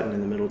a PS button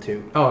in the middle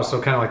too. Oh,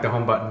 so kind of like the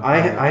home button.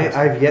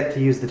 I've yet to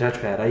use the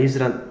touchpad. I used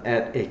it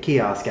at a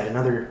kiosk at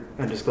another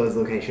undisclosed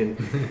location,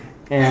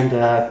 and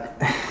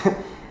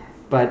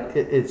but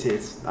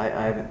I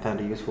haven't found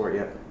a use for it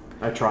yet.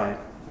 I tried.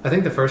 I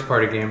think the first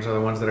party games are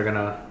the ones that are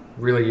gonna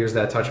really use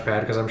that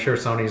touchpad because I'm sure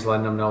Sony's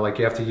letting them know like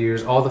you have to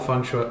use all the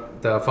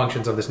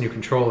functions of this new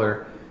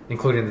controller,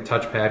 including the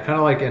touchpad. Kind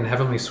of like in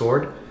Heavenly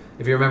Sword.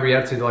 If you remember, you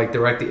had to like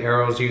direct the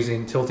arrows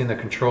using tilting the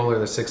controller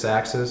the 6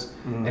 axis,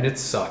 and it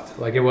sucked.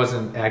 Like it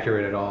wasn't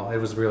accurate at all. It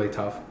was really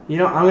tough. You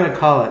know, I'm gonna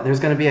call it. There's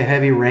gonna be a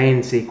Heavy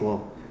Rain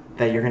sequel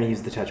that you're gonna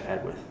use the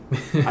touchpad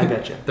with. I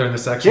bet you. During the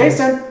sections.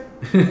 Jason.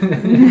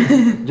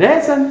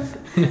 Jason.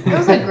 It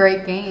was a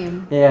great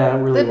game. Yeah, it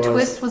really The was.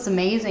 twist was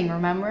amazing.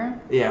 Remember?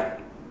 Yeah.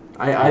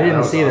 I that didn't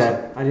was see awesome.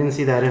 that. I didn't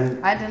see that.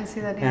 And I didn't see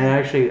that either.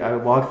 actually, I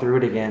walked through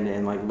it again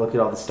and like looked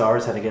at all the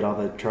stars, how to get all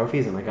the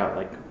trophies, and I got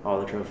like all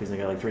the trophies. I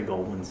got like 3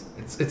 gold ones.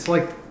 It's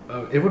like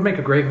it would make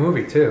a great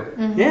movie too.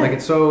 Yeah. Like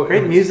it's so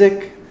Great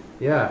music.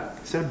 Yeah.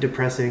 So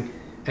depressing.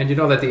 And you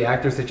know that the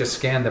actors, they just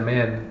scan them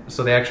in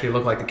so they actually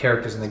look like the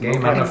characters in the game.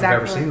 I don't know if you've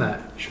ever seen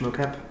that.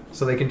 Schmookap.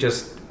 So they can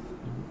just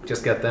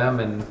get them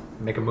and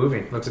make a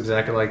movie. Looks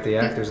exactly like the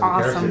actors and the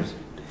Awesome. characters.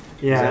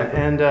 Yeah, Exactly.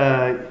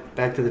 and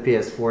back to the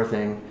PS4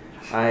 thing.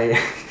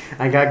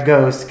 I got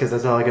Ghost because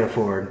that's all I could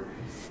afford,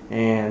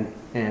 and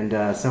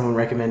someone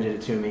recommended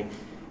it to me,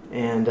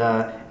 and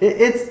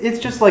it's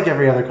just like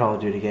every other Call of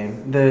Duty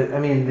game.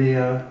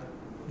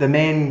 The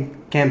main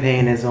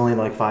campaign is only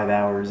like 5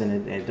 hours,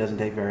 and it doesn't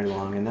take very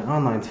long, and the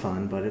online's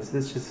fun, but it's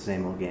just the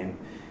same old game.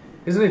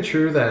 Isn't it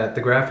true that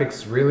the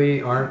graphics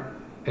really aren't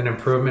an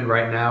improvement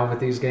right now with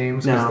these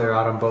games because No. they're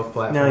out on both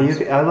platforms?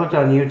 No, I looked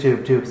on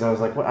YouTube too because I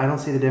was like, well, I don't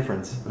see the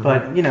difference.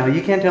 But you know,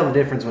 you can't tell the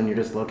difference when you're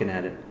just looking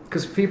at it.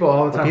 Because people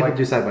all the But time people like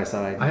do side by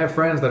side. I have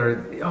friends that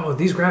are,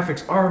 these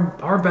graphics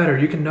are better.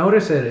 You can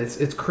notice it.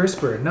 It's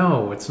crisper.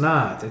 No, it's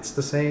not. It's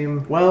the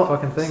same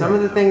fucking thing. Some right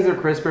of the now. things are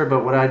crisper,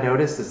 but what I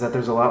noticed is that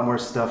there's a lot more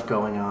stuff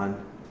going on.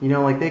 You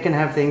know, like they can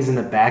have things in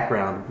the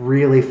background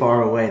really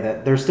far away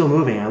that they're still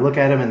moving. I look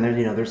at them and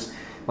there's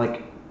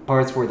like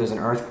parts where there's an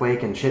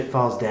earthquake and shit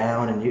falls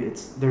down, and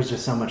there's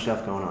just so much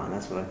stuff going on.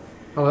 That's what.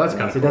 Oh, that's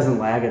kind of It doesn't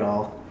lag at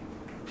all.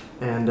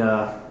 And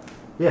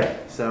yeah,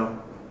 so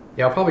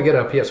Yeah, I'll probably get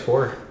a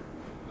PS4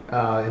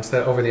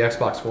 instead over the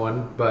Xbox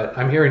One, but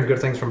I'm hearing good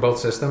things from both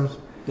systems.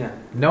 yeah.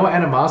 No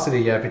animosity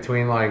yet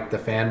between like the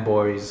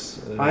fanboys.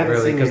 I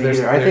haven't seen it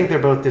either. I think they're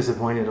both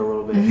disappointed a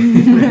little bit.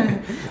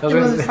 It was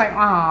gonna just say- like,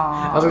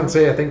 I was aww. gonna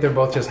say I think they're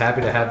both just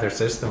happy to have their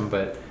system,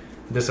 but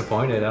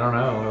disappointed. I don't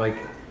know. Like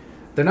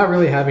they're not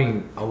really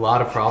having a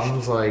lot of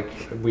problems like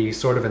we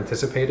sort of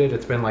anticipated.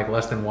 It's been like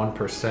less than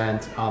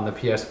 1% on the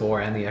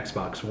PS4 and the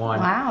Xbox One.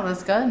 Wow,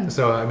 that's good.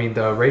 So I mean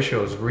the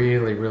ratio is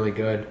really, really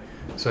good.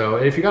 So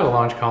if you got a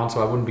launch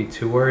console, I wouldn't be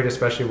too worried,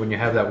 especially when you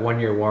have that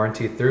 1-year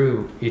warranty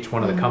through each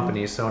one of the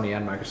companies, Sony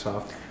and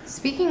Microsoft.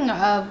 Speaking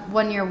of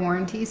 1-year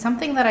warranty,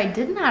 something that I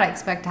did not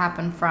expect to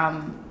happen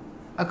from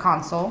a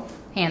console,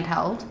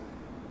 handheld,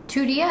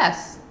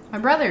 2DS. My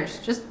brother's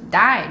just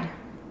died.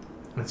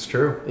 That's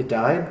true. It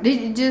died?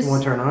 It just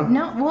Won't turn on?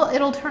 No, well,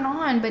 it'll turn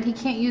on, but he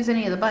can't use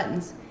any of the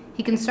buttons.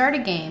 He can start a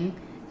game,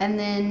 and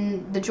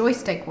then the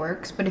joystick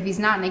works, but if he's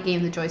not in a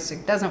game, the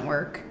joystick doesn't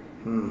work.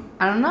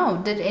 I don't know.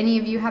 Did any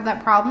of you have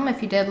that problem?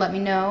 If you did, let me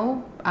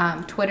know.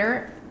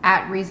 Twitter,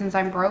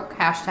 @ReasonsI'mBroke,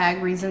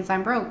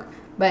 #ReasonsI'mBroke.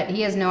 But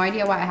he has no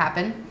idea why it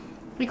happened.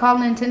 We called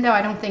Nintendo.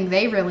 I don't think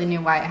they really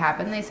knew why it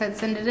happened. They said,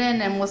 send it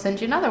in, and we'll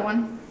send you another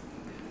one.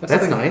 That's the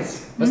thing-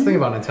 nice. That's the thing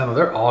about Nintendo.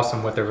 They're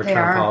awesome with their They return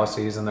are.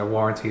 policies and their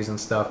warranties and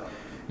stuff.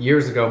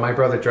 Years ago, my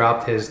brother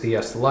dropped his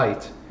DS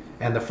Lite,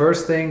 and the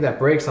first thing that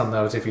breaks on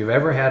those, if you've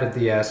ever had a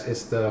DS,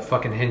 it's the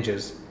fucking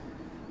hinges.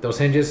 Those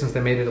hinges, since they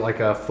made it like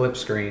a flip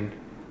screen,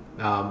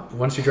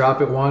 once you drop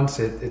it once,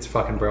 it's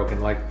fucking broken.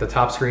 Like the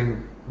top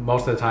screen,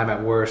 most of the time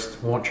at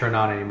worst, won't turn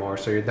on anymore,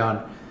 so you're done.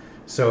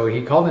 So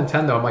he called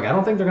Nintendo. I'm like, I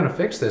don't think they're gonna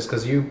fix this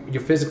because you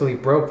physically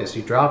broke this.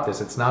 You dropped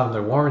this. It's not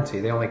under warranty.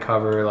 They only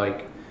cover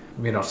like,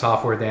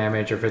 software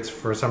damage, or if it's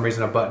for some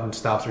reason a button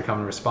stops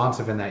becoming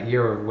responsive in that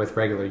year with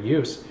regular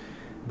use.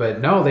 But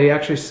no, they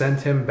actually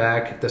sent him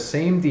back the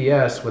same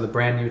DS with a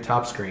brand new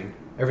top screen,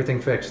 everything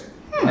fixed,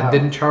 and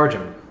didn't charge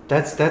him.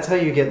 That's how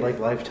you get like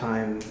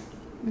lifetime.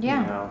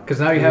 Yeah. You know, 'Cause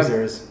now you have-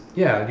 users.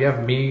 Yeah, you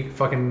have me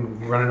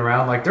fucking running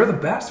around like they're the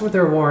best with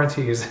their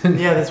warranties.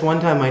 Yeah, this one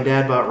time my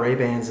dad bought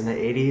Ray-Bans in the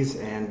 80s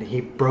and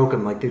he broke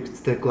them. Like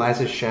the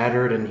glasses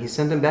shattered, and he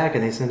sent them back,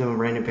 and they sent him a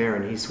brand new pair,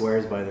 and he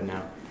swears by them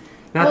now.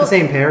 Not Well- the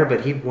same pair,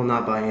 but he will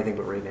not buy anything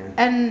but Ray-Bans.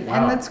 And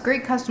Wow. that's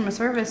great customer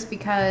service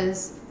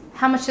because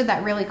how much did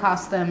that really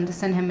cost them to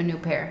send him a new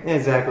pair? Yeah,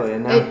 exactly.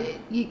 And now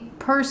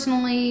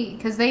Personally,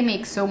 because they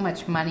make so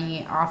much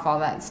money off all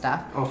that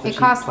stuff, off the it cheap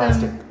costs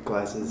plastic them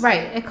glasses.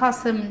 right. It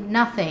costs them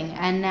nothing,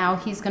 and now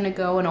he's going to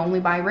go and only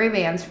buy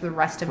Ray-Bans for the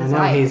rest of I his know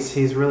life.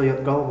 he's really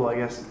gullible, I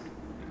guess.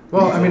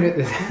 Well, I mean,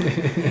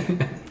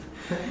 it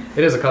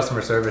is a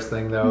customer service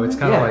thing, though. It's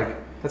kind of Yeah. like,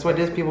 That's why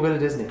people go to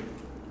Disney.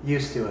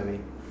 Used to, I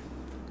mean.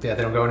 yeah,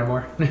 they don't go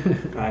anymore. I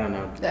don't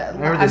know. Uh, I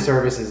heard I'm- the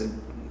service is,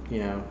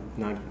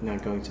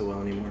 not going so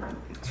well anymore.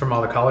 It's from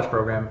all the college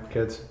program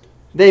kids.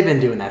 They've been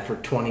doing that for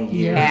 20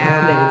 years. Yeah. I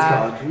don't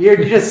think it's college.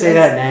 You just say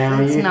that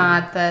now. It's You-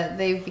 not that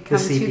they've become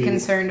too CPs.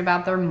 concerned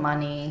about their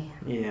money.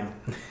 Yeah.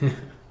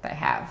 They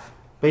have.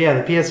 But yeah,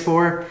 the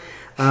PS4,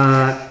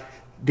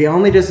 The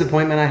only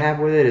disappointment I have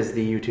with it is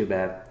the YouTube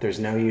app. There's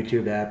no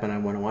YouTube app, and I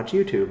want to watch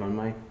YouTube on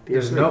my PS3.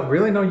 There's no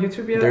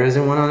YouTube yet? There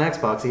isn't one on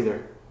Xbox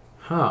either.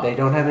 Huh. They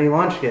don't have any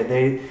launch yet.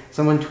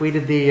 Someone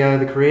tweeted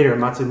the creator,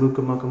 Matsumuka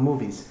Moka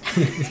Movies.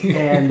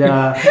 And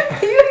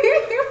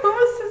What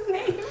was his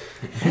name?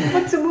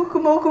 Matsumoku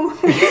Moku.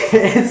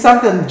 it's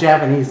something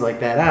Japanese like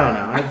that. I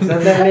don't know.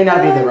 That may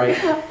not be the right.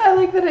 I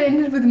like that it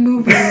ended with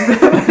movies.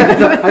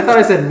 I thought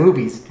I said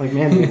movies, like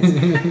man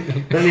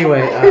movies. But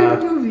anyway,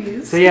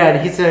 Movies. so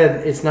yeah, he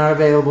said it's not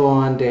available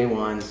on day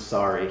one.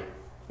 Sorry,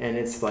 and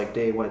it's like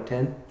day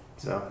 10.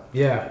 So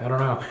Yeah, I don't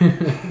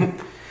know.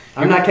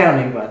 I'm not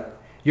counting, but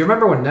You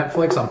remember when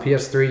Netflix on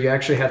PS3, you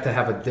actually had to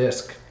have a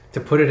disc to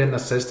put it in the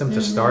system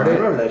to start I it?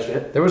 remember that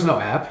shit. There was no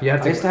app. You had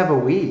I to. used to have a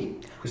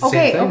Wii. Same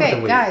thing with the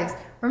Wii. Guys.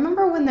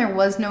 Remember when there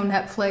was no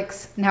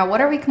Netflix? Now,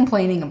 what are we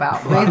complaining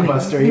about? Really?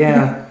 Blockbuster,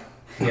 yeah.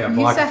 Yeah,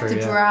 You used to have Blockbuster, to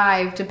yeah.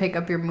 drive to pick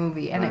up your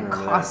movie, and I it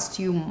remember cost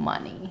you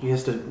money. You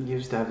used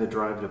to have to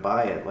drive to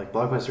buy it. Like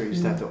Blockbuster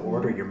used to have to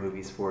order your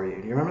movies for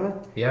you. Do you remember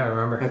that? Yeah, I My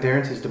remember.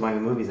 parents used to buy me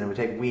movies, and it would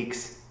take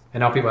weeks.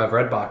 And now people have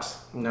Redbox.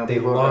 No, They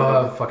people have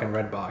love fucking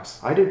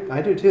Redbox. I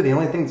do too. The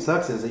only thing that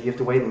sucks is that you have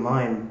to wait in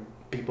line,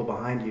 people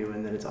behind you,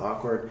 and then it's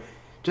awkward.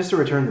 Just to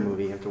return the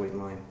movie, you have to wait in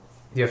line.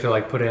 You have to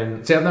like put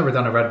in. See, I've never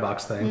done a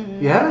Redbox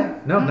thing. You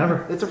haven't? No,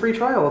 never. It's a free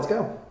trial. Let's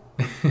go.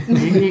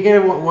 you get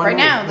it one Right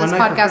now, this night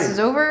for podcast free. is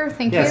over.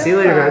 Thank you. Yeah, see you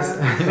later, guys.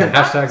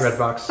 Hashtag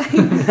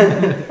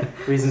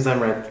Redbox. Reasons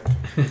I'm red.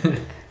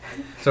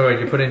 So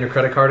you put in your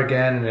credit card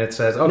again, and it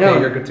says, "Okay,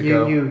 you're good to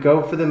go." You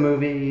go for the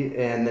movie,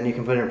 and then you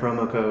can put in a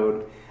promo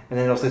code, and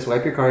then it'll say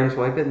swipe your card, and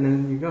swipe it, and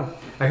then you go.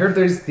 I heard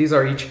these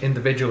are each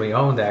individually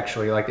owned.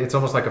 Actually, like it's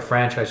almost like a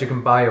franchise. You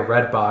can buy a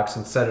Redbox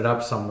and set it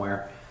up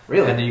somewhere,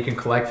 Really? and then you can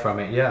collect from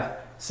it. Yeah.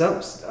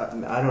 Some,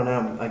 I don't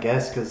know, I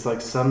guess, because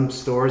like some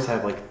stores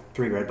have like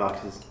 3 red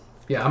boxes.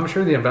 Yeah, I'm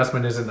sure the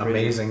investment isn't Really?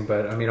 amazing,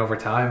 but I mean, over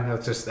time,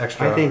 that's just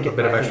extra. I think a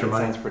bit of I extra think it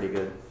money. sounds pretty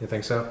good. You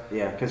think so?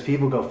 Yeah, because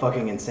people go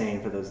fucking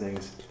insane for those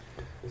things.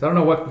 So I don't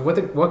know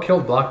what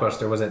killed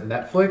Blockbuster. Was it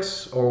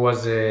Netflix or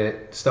was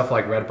it stuff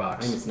like I think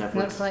Redbox? it's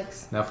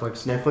Netflix.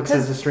 Netflix. Netflix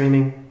has the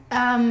streaming.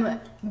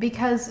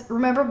 Because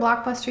remember,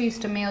 Blockbuster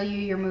used to mail you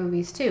your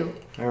movies too,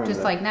 I remember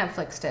just that. like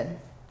Netflix did.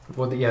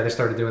 Well, yeah, they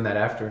started doing that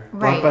after.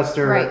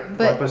 Blockbuster, right,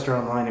 but Blockbuster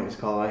Online, it was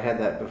called. I had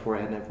that before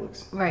I had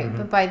Netflix. right,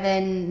 but by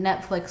then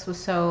Netflix was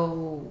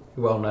so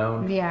Well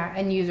known.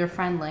 and user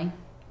friendly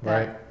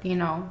that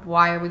Right.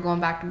 why are we going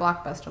back to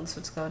Blockbuster? Let's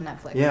just go to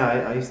Netflix. Yeah,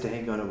 I used to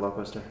hate going to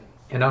Blockbuster.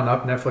 And now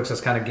Netflix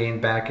has kind of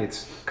gained back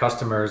its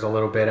customers a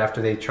little bit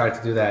after they tried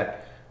to do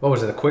that. What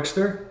was it, the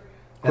Quickster?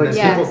 And then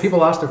Yes. people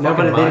lost their No,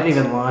 fucking but they minds. didn't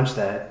even launch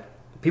that.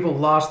 People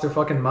lost their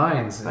fucking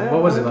minds. I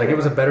What was it? don't Like know. it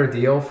was a better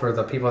deal for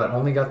the people that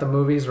only got the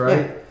movies, right?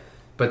 Yeah.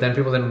 But then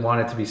people didn't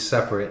want it to be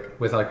separate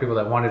with like people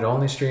that wanted to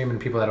only stream and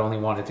people that only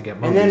wanted to get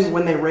movies. And then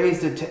when they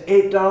raised it to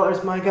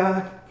 $8, my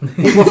God,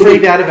 people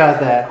freaked out about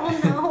that. Oh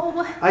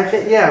no! I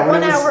think when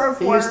 1 it was, hour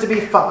of it used to be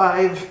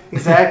 5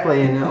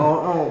 exactly, and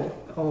oh,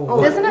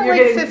 Isn't it you're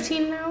like getting-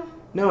 15 now?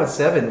 No, it's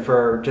 7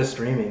 for just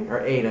streaming,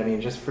 or 8. I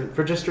mean, just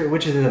for just stream,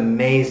 which is an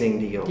amazing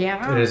deal.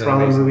 Yeah. It is For an all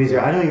the amazing movies,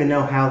 deal. I don't even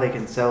know how they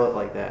can sell it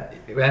like that.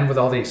 And with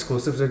all the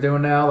exclusives they're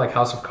doing now, like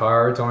House of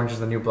Cards, Orange is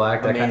the New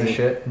Black, that kind of Amazing.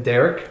 shit.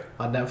 Derek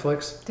on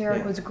Netflix. Derek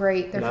Yeah. was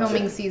great. They're That's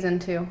filming it. season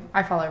 2.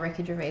 I follow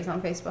Ricky Gervais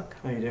on Facebook.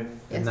 Oh, you do?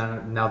 Yes.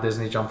 And now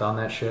Disney jumped on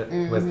that shit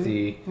with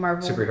the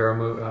Marvel.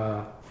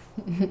 superhero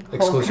Hulk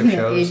exclusive and the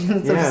shows.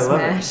 Agents Yeah, I of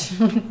love it.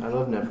 Smash. I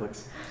love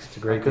Netflix. It's a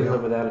I great couldn't deal.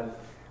 live without it.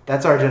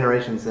 That's our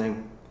generation's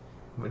thing.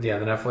 Yeah,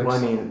 the Netflix. Well, I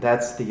mean,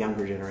 that's the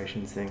younger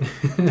generation's thing.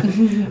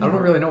 I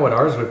don't really know what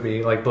ours would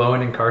be, like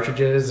blowing in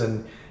cartridges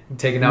and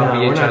taking out No,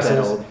 we're not that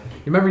VHSs. old. You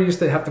remember you used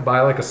to have to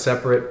buy like a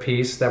separate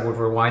piece that would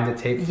rewind the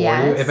tape for you?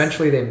 Yes.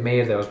 Eventually they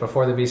made those.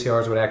 Before the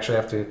VCRs would actually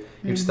have to,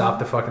 you'd stop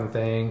the fucking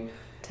thing.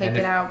 Take And it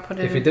if- out, put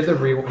it If in. you did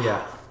the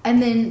yeah.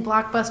 And then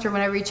Blockbuster,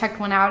 whenever you checked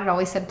one out, it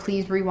always said,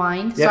 please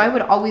rewind. So Yep. I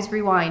would always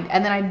rewind.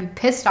 And then I'd be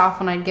pissed off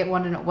when I'd get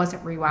one and it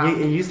wasn't rewound.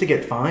 You used to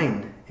get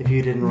fined if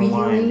you didn't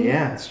rewind. Really?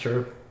 Yeah. That's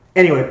true.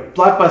 Anyway,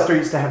 Blockbuster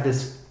used to have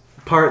this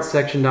part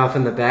sectioned off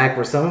in the back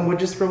where someone would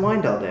just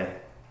rewind all day.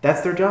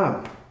 That's their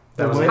job.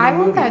 That was Rewinding I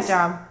want that movies.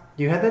 job.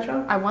 You had that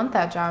job? I want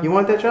that job. You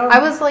want that job? I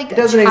was like It a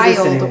doesn't exist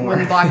child anymore.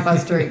 when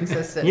Blockbuster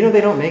existed. You know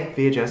they don't make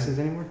VHSs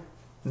anymore?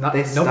 Not,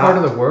 They no part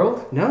of stopped. the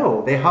world?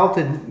 No, they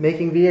halted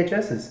making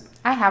VHSs.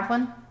 I have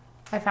one.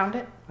 I found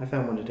it. I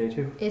found one today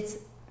too. It's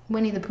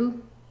Winnie the Pooh.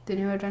 The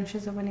New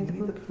Adventures of Winnie the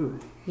Winnie Pooh. the Pooh.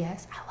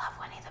 Yes, I love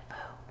Winnie the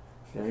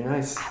Pooh. Very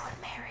nice. I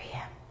would marry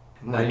him.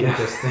 No, you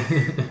just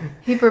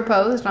He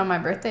proposed on my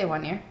birthday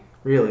one year.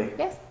 Really?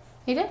 Yes,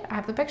 he did. I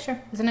have the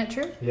picture. Isn't it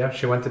true? Yeah,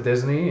 she went to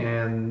Disney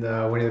and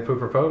Winnie the Pooh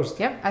proposed.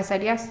 Yep, I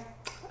said yes.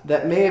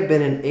 That may have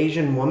been an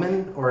Asian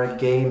woman or a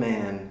gay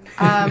man.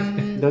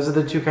 Those are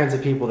the two kinds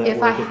of people that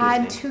If I work at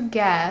had Disney. to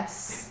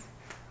guess,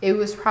 it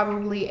was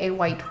probably a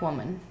white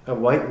woman. A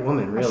white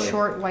woman, really? A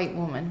short white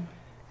woman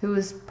who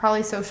was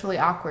probably socially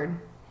awkward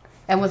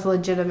and was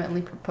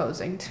legitimately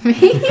proposing to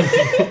me.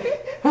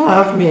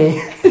 Love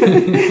me.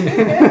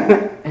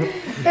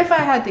 If I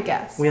had to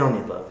guess. We all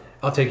need love.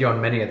 I'll take you on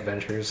many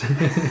adventures.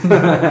 And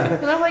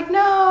I'm like,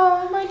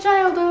 no, my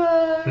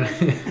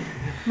childhood.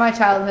 My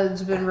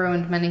childhood's been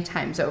ruined many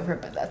times over,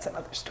 but that's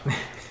another story.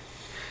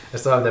 I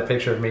still have that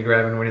picture of me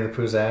grabbing Winnie the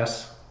Pooh's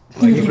ass.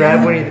 Like you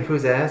grabbed Winnie the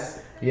Pooh's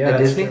ass? Yeah, at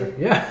Disney? true.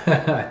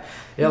 Yeah.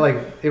 Yeah, like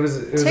it was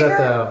Tigger? at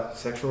the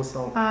Sexual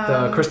assault?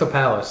 Crystal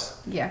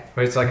Palace. Yeah.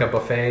 Where it's like a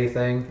buffet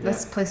thing.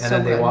 This place is And so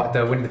then they good.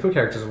 the Winnie the Pooh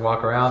characters would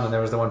walk around, and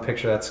there was the one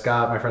picture that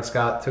my friend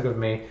Scott, took of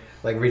me,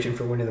 like reaching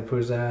for Winnie the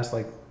Pooh's ass.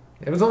 Like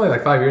it was only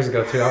like 5 years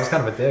ago too. I was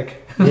kind of a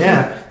dick.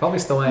 Yeah. Probably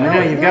still am. I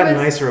know, you've there gotten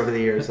was- nicer over the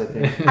years, I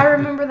think. I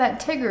remember that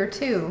Tigger,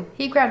 too.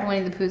 He grabbed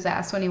Winnie the Pooh's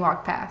ass when he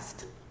walked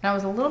past. And I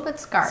was a little bit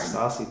scarred.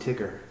 Saucy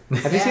Tigger.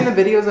 Have you seen the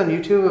videos on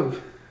YouTube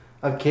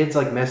of kids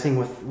like messing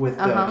with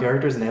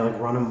characters and they like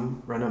run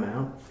them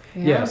out?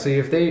 Yeah. So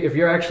if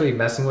you're actually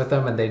messing with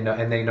them and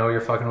they know you're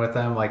fucking with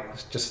them,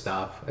 like just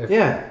stop. If, you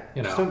know.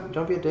 Just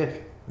don't be a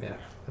dick. Yeah.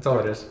 That's all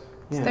it is.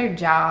 It's Yeah. their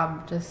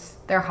job.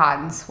 Just they're hot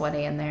and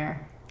sweaty in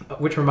there.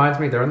 Which reminds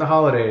me, during the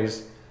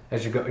holidays,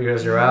 as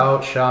you're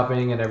out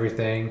shopping and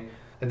everything,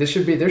 there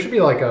should be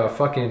like a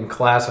fucking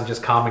class on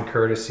just common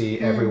courtesy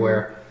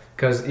everywhere.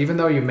 Because even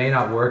though you may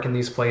not work in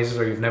these places,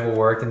 or you've never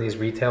worked in these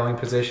retailing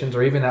positions,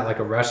 or even at like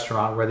a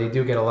restaurant where they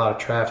do get a lot of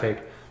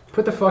traffic,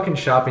 put the fucking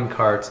shopping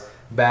carts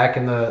back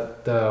in the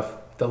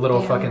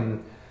little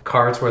fucking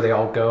carts where they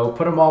all go.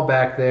 Put them all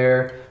back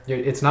there.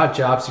 It's not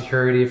job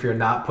security if you're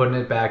not putting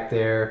it back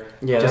there.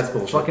 Yeah, just that's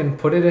bullshit. fucking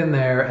put it in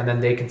there, and then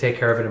they can take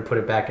care of it and put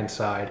it back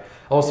inside.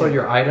 Also,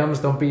 your items,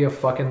 don't be a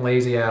fucking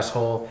lazy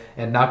asshole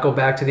and not go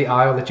back to the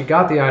aisle that you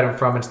got the item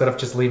from instead of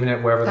just leaving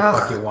it wherever the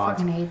fuck you want.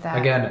 Fucking hate that.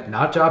 Again,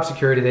 not job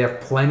security. They have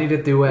plenty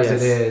to do as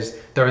it is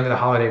during the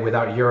holiday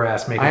without your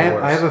ass making it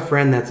worse. I have a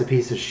friend that's a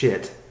piece of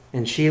shit,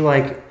 and she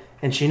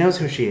knows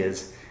who she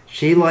is.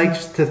 She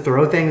likes to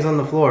throw things on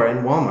the floor in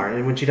Walmart,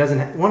 and when she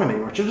doesn't want them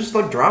anymore, she'll just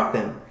like drop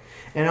them.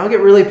 And I'll get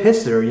really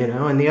pissed at her, you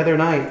know. And the other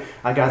night,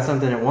 I got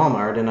something at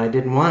Walmart, and I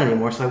didn't want it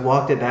anymore, so I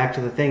walked it back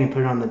to the thing and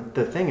put it on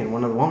the thing, and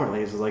one of the Walmart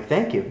ladies was like,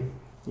 "Thank you,"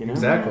 you know.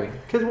 Exactly.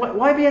 Because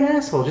why be an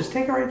asshole? Just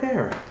take it right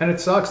there. And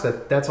it sucks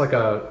that's like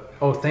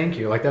thank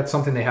you. Like that's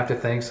something they have to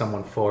thank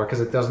someone for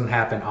because it doesn't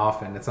happen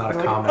often. It's not a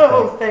Like, common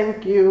oh, thing.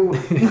 thank you.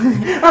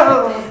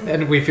 Oh.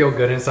 And we feel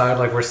good inside,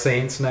 like we're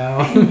saints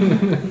now.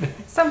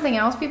 Something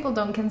else people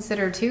don't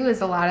consider too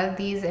is a lot of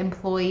these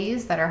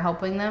employees that are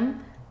helping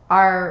them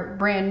are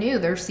brand new.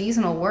 They're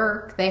seasonal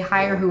work. They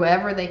hire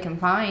whoever they can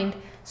find.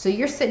 So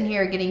you're sitting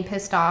here getting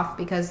pissed off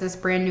because this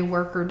brand new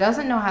worker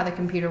doesn't know how the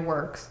computer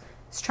works.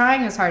 It's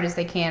trying as hard as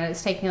they can.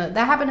 It's taking that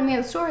happened to me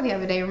at the store the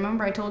other day.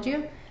 Remember I told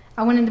you?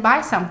 I went in to buy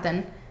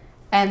something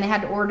and they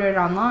had to order it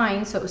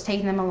online, so it was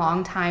taking them a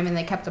long time and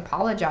they kept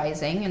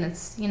apologizing, and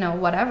it's, you know,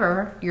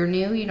 whatever. You're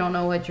new, you don't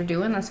know what you're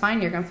doing, that's fine,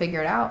 you're going to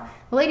figure it out.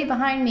 The lady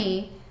behind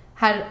me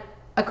had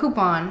a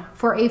coupon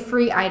for a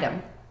free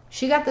item.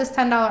 She got this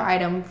 $10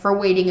 item for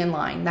waiting in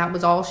line. That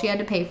was all she had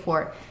to pay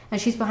for it. And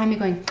she's behind me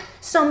going,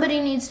 somebody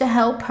needs to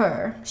help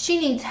her. She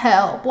needs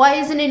help. Why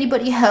isn't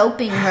anybody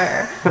helping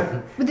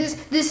her?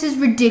 This is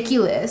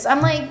ridiculous. I'm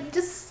like,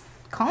 just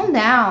calm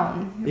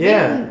down.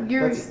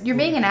 You're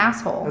being an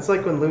asshole. That's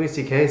like when Louis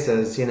C.K.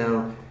 says, you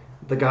know,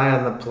 the guy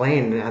on the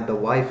plane had the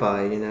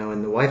Wi-Fi, you know,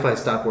 and the Wi-Fi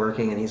stopped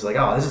working, and he's like,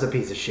 "Oh, this is a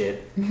piece of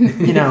shit."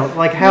 You know,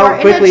 like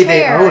how quickly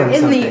they owe him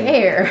in something. the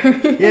air.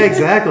 Yeah,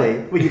 exactly.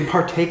 Well, you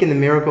partake in the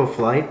miracle of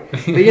flight,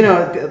 but you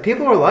know,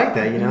 people are like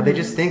that. You know, they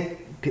just think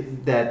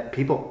that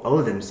people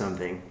owe them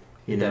something.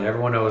 You know, That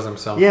everyone owes them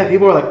something. yeah,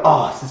 people are like,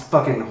 "Oh, this is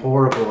fucking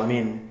horrible." I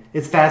mean,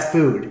 it's fast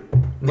food.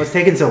 What's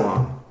taking so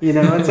long? You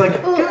know, it's like,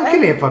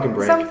 give me a fucking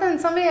break.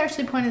 Somebody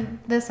actually pointed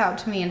this out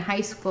to me in high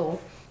school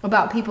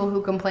about people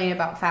who complain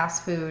about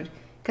fast food.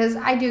 Because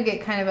I do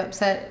get kind of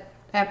upset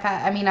at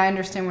that. I mean, I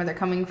understand where they're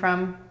coming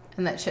from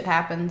and that shit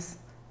happens,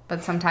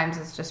 but sometimes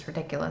it's just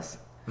ridiculous.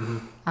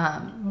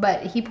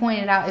 But he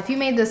pointed out, if you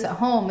made this at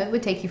home, it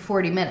would take you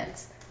 40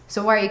 minutes.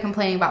 So why are you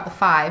complaining about the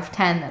 5,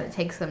 10 that it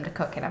takes them to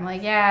cook it? I'm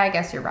like, yeah, I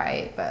guess you're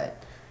right,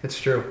 but It's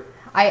true.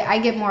 I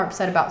get more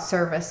upset about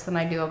service than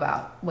I do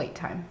about wait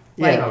time.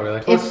 Yeah. Like, Oh,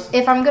 really?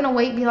 if I'm going to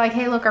wait, be like,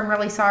 hey, look, I'm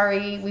really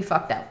sorry, we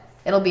fucked up.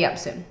 It'll be up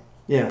soon.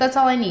 Yeah. That's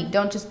all I need.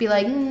 Don't just be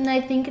like,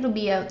 I think it'll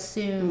be out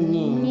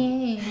soon.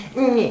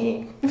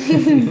 Yeah.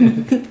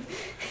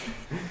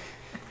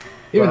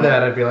 Even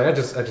that, I'd be like, I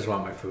just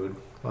want my food.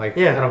 Like,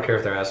 Yeah. I don't care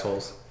if they're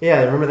assholes.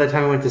 Yeah, remember that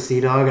time I went to Sea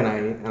Dog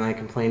and I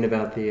complained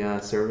about the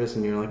service,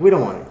 and you were like, "We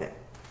don't want anything.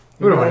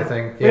 We don't want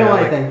anything. We don't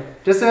want like, anything.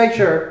 Just to make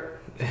sure."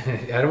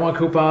 I don't want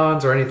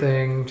coupons or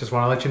anything. Just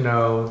want to let you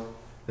know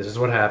this is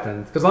what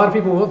happened. Because a lot of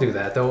people will do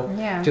that. They'll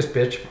just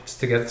bitch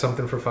to get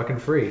something for fucking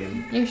free.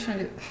 And, You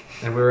should.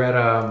 and we were at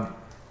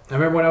I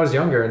remember when I was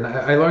younger, and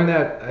I learned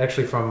that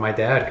actually from my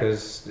dad,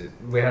 because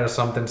we had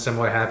something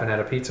similar happen at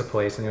a pizza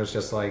place, and he was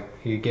just like,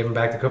 he gave him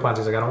back the coupons.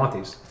 He's like, I don't want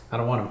these. I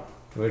don't want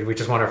them. We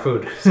just want our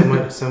food. So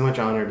much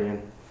honor,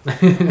 Dan.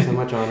 So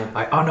much honor.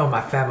 I honor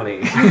my family.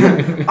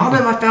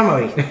 Honor my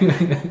family.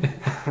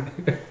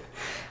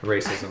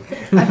 Racism.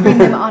 I've been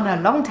them on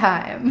a long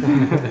time.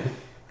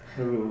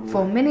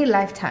 For many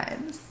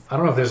lifetimes. I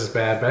don't know if this is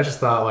bad, but I just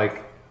thought,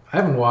 like, I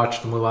haven't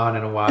watched Mulan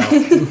in a while.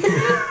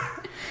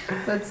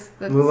 That's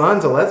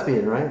Mulan's a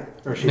lesbian, right?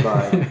 Or is she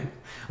bi?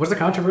 What's the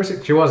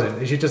controversy? She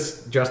wasn't. She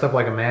just dressed up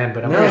like a man,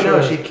 but I'm no, pretty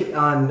sure. she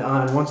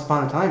on Once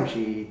Upon a Time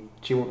she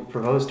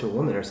proposed to a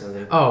woman or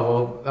something. Oh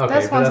well, okay.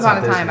 that's but Once that's Upon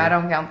not a Time. Disney. I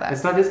don't count that.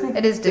 It's not Disney.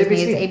 It is Disney.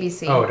 ABC.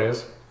 It's ABC. Oh, it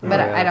is. But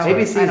Oh, yeah, I don't. ABC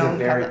I is don't a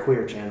very count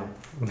queer channel.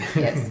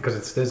 Yes. because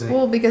it's Disney.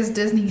 Well, because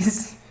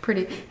Disney's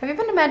pretty. Have you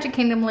been to Magic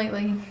Kingdom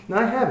lately? No,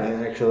 I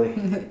haven't actually.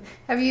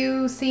 Have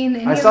you seen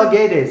any I of saw the-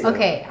 Gay Days. Though.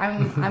 Okay,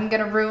 I'm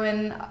gonna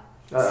ruin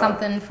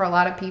something for a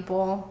lot of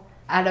people.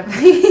 Out of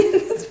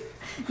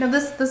no,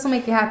 this will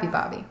make you happy,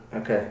 Bobby.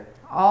 Okay.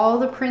 All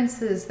the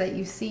princes that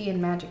you see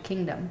in Magic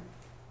Kingdom,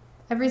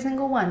 every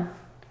single one.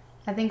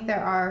 I think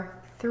there are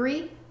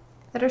 3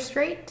 that are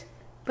straight,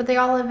 but they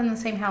all live in the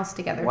same house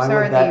together. Why so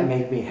would are that they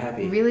make me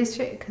happy? really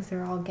straight? Because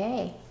they're all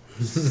gay.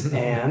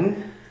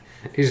 And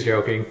He's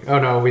joking. Oh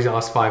no, we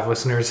lost 5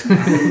 listeners.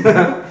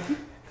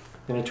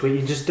 gonna tweet.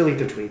 You just delete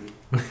the tweet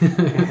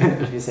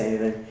if you say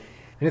anything.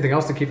 Anything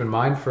else to keep in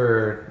mind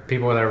for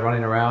people that are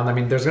running around? I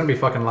mean, there's gonna be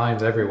fucking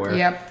lines everywhere.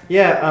 Yep.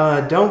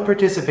 Yeah. Don't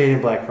participate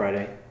in Black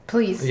Friday.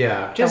 Please.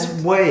 Yeah.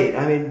 Just wait.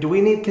 I mean, do we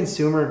need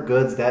consumer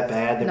goods that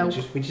bad? That Nope.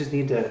 we just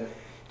need a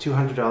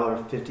 $200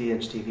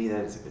 50-inch TV.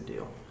 That is a good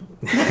deal.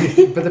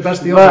 But the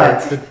best deal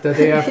But- is the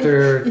day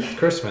after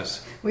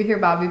Christmas. We hear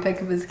Bobby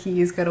pick up his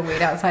keys, go to wait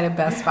outside of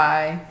Best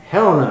Buy.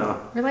 Hell no.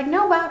 We're like,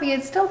 no, Bobby,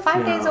 it's still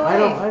 5 days No, away.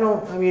 I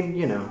don't. I mean,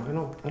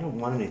 I don't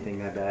want anything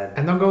that bad.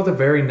 And don't go the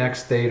very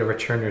next day to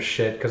return your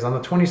shit, because on the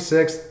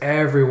 26th,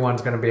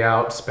 everyone's going to be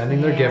out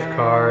spending their gift Yeah.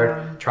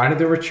 card, trying to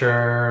do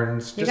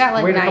returns. You Just got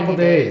like wait 90 a couple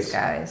days, days.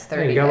 guys.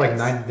 30 Yeah, you got like days.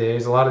 90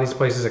 days. A lot of these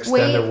places extend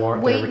Wait, their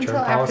wait return until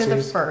after the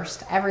policies.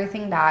 1st.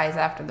 Everything dies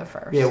after the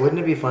 1st. Yeah,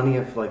 wouldn't it be funny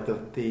if like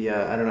the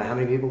I don't know how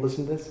many people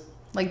listen to this?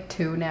 Like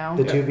 2 now.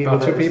 The Yeah, 2 people.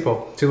 about 2 that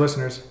people, 2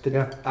 listeners.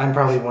 Yeah, I'm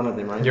probably one of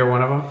them, right? you're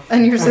one of them.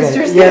 And your Okay,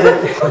 sister's yeah.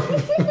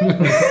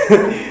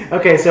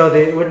 Okay, so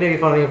wouldn't it be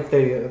funny if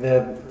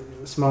the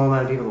small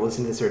amount of people that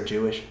listen to this are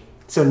Jewish?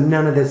 So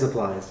none of this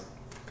applies.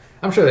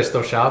 I'm sure they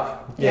still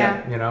shop.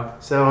 Yeah. You know.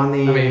 So on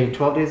the I mean-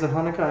 12 days of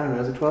Hanukkah, I don't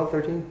know, is it 12,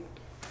 13?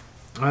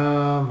 I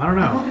don't I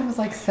know. thought it was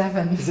like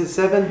 7. Is it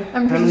 7?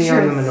 I'm How pretty many sure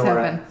are in the it's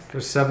menorah? 7.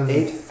 There's 7.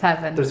 8?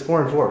 7. There's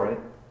 4 and 4, right?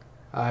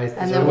 And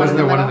So then wasn't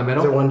there one one in in the the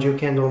Is there middle? one Jew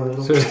candle in the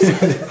middle? So,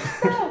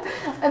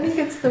 I think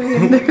it's 3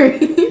 and 3.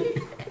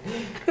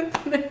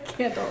 The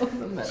candle in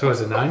the middle. so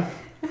is it 9?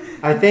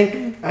 I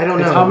think, I don't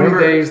It's know. how many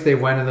Remember days they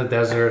went in the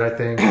desert, I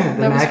think. the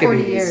That was 40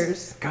 Maccabees?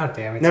 years. God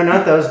damn it. No,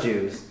 not those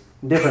Jews.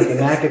 Different, the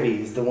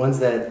Maccabees, the ones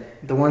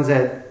that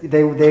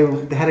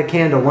they had a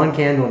candle, one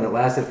candle, and it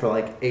lasted for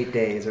like 8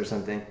 days or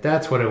something.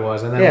 That's what it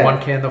was. And then Yeah.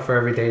 one candle for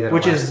every day that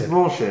Which it is lasted.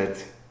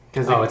 bullshit.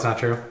 Oh, it's not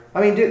true?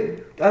 I mean,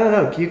 dude, I don't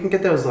know. You can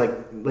get those like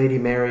Lady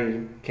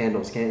Mary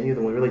candles, can't you?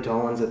 The really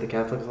tall ones that the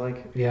Catholics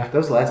like. Yeah,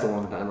 Those last a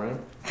long time, right?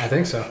 I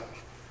think so.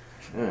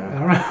 I don't I know.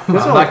 don't know.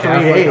 Those I'm are not like 3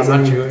 Catholic. days, I'm I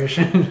not mean- Jewish.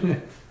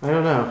 I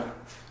don't know.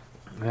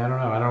 I don't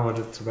know. I don't know what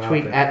it's about.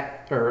 Tweet but-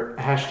 at or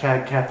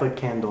hashtag Catholic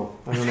candle.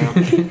 I don't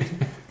know.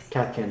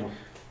 Cat candle.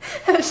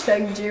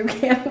 Hashtag Jew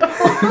candle.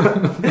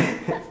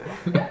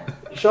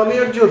 Show me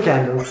your Jew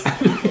candles.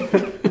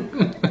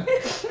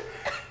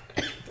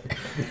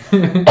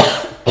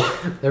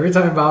 Every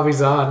time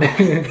Bobby's on.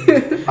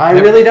 I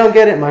really don't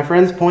get it. My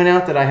friends point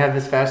out that I have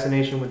this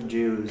fascination with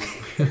Jews.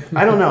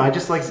 I don't know. I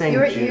just like saying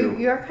Jew.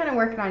 You are kind of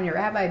working on your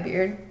rabbi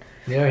beard.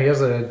 Yeah, he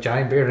has a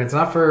giant beard. And it's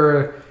not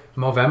for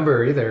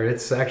Movember either.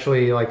 It's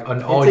actually like an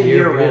It's all a year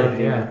year-round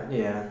beard. Yeah.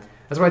 Yeah.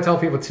 That's what I tell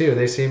people too.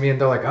 They see me and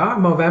they're like,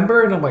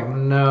 Movember? And I'm like,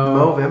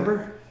 no.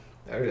 Movember?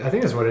 I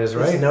think that's what it is,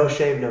 It's right? no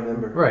shave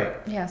November. Right.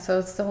 Yeah, so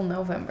it's still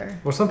November.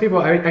 Well, some people,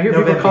 I hear people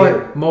November. call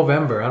it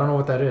Movember. I don't know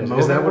what that is.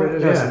 Is that what it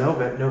is? No, it's Yeah.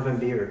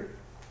 November.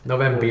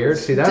 November.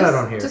 See, that I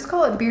don't hear. Just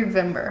call it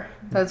Beardvember.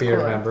 That's Beard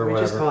cool. member, We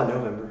just whatever. call it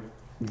November.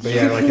 But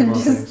yeah, like everyone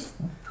thinks.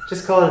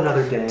 Just call it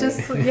another day.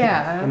 Just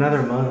yeah.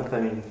 Another month. I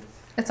mean,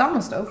 It's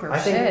almost over. I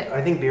Shit.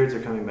 think beards are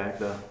coming back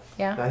though.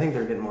 Yeah. I think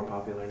they're getting more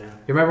popular now.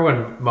 You remember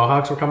when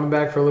Mohawks were coming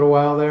back for a little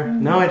while there?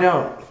 No, I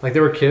don't. Like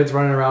there were kids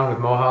running around with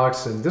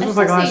Mohawks, and this I was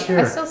like still last see-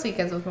 year. I still see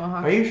kids with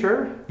mohawks. Are you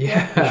sure?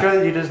 Yeah. You sure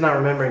that you're just not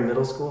remembering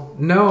middle school?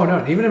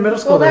 No, even in middle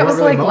school, Well, they that weren't was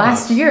really like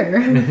Mohawks. last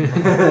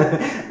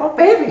year. Oh,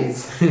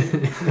 babies.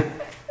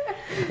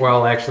 We're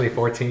all actually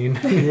 14.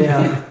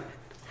 Yeah.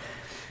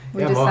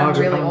 We Yeah, just Mohawks sound are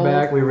really coming old.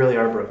 back. We really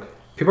are broke.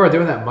 People are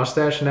doing that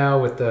mustache now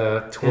with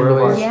the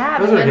twirlies. Yeah,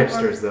 Those the are men-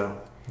 hipsters though.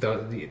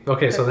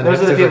 Okay, so the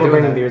Those are the hipsters people doing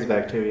bringing that. beards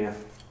back too. Yeah.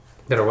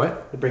 That are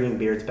what? They're bringing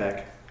beards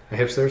back. The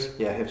hipsters?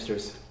 Yeah,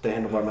 hipsters. They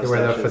handlebar They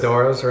wear mustaches. the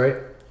fedoras, right?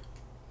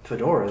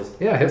 Fedoras.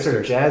 Yeah, Those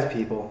are hipsters. jazz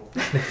people.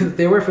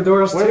 They wear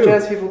fedoras What too. are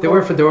jazz people They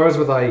wear called? fedoras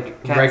with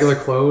like Cats. regular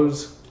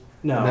clothes.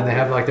 No. And then they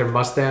have like their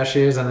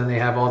mustaches, and then they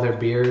have all their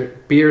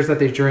beers that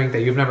they drink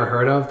that you've never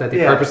heard of, that they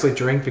Yeah. purposely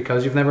drink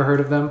because you've never heard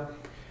of them.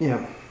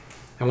 Yeah.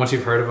 And once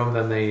you've heard of them,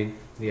 then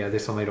they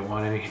suddenly don't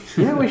want any.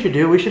 You know what we should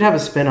do? We should have a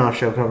spin-off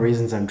show called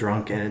Reasons I'm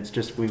Drunk, and it's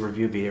just we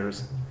review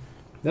beers.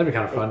 That'd be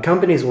kind of fun.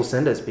 Companies will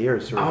send us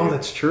beers to review. Oh,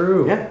 that's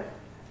true. Yeah.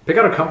 Pick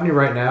out a company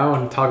right now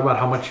and talk about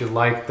how much you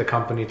like the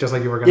company, just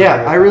like you were going to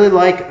Yeah, I really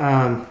like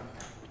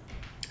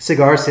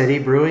Cigar City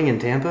Brewing in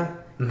Tampa.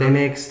 They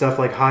make stuff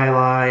like High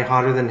Lie,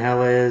 Hotter Than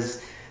Hell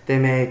Is. They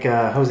make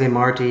Jose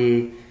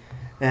Marti,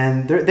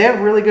 and they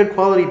have really good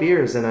quality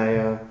beers, and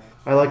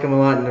I like them a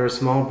lot. And they're a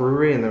small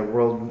brewery, and they're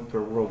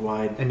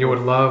worldwide. And you would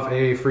love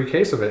a free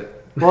case of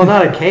it. Well,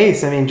 not a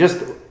case. I mean,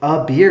 just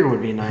a beer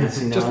would be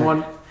nice. You know? Just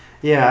one.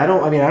 Yeah, I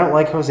don't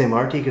like Jose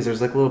Marti because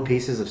there's like little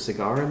pieces of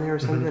cigar in there or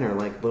something, or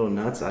like little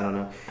nuts. I don't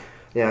know.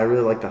 Yeah, I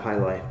really like the High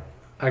Life.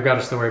 I got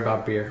a story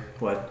about beer.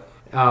 What?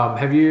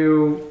 Have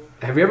you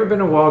ever been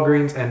to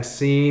Walgreens and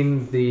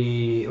seen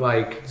the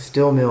like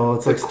Still Mill?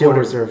 It's like the Still quarter-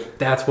 Reserve.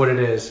 That's what it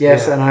is.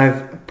 Yes, yeah. and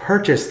I've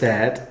purchased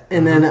that,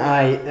 and then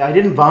I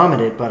didn't vomit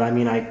it, but I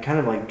mean I kind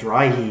of like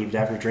dry heaved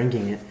after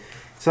drinking it,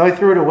 so I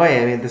threw it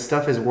away. I mean the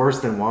stuff is worse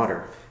than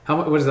water. How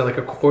much? What is that? Like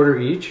a quarter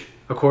each?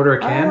 A quarter a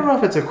can? I don't know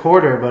if it's a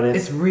quarter, but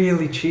It's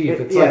really cheap.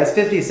 It's yeah, like, it's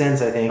 50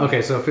 cents, I think.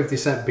 okay, so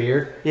 50-cent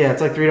beer. Yeah,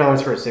 it's like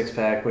 $3 for a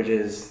 6-pack, which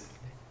is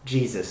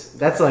Jesus.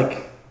 That's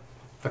like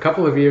A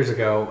couple of years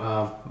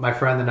ago, my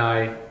friend and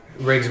I,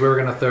 Riggs, we were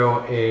going to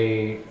throw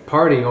a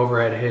party over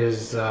at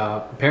his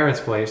parents'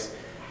 place,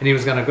 and he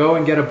was going to go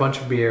and get a bunch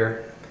of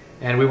beer.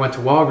 And we went to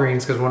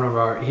Walgreens because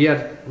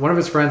one of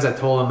his friends had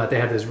told him that they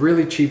had this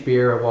really cheap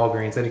beer at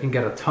Walgreens that he can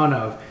get a ton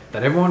of,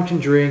 that everyone can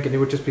drink, and it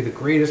would just be the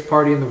greatest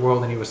party in the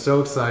world. And he was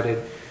so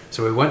excited.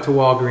 So we went to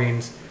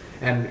Walgreens,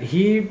 and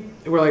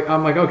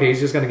I'm like, okay, he's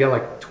just gonna get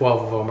like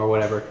 12 of them or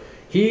whatever.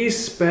 He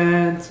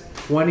spent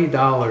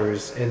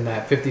 $20 in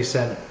that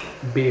 50-cent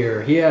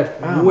beer. He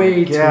had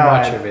way too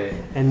much of it,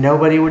 and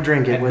nobody would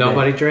drink it. and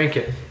nobody drank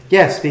it.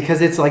 Yes,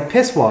 because it's like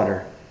piss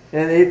water,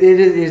 and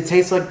it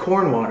tastes like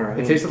corn water. I It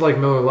mean, tasted like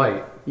Miller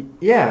Lite.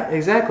 yeah,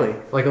 exactly.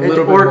 Like a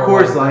little bit or more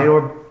Coors watered Light,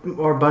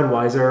 or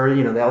Budweiser,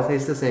 or they all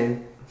taste the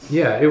same.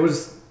 Yeah, it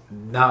was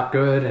not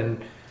good,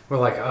 and we're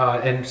like,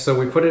 and so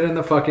we put it in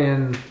the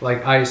fucking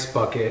like ice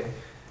bucket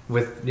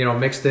with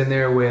mixed in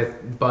there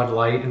with Bud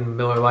Light and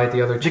Miller Lite,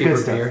 the other cheaper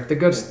stuff. beer. The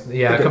good,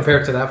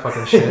 compared to that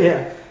fucking shit.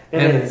 Yeah,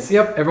 and it is.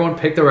 yep, everyone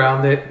picked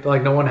around it.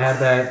 Like no one had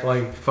that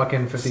like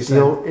fucking 50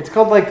 cent. It's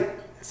called like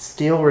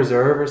Steel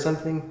Reserve or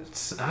something.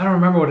 I don't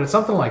remember what it's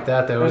something like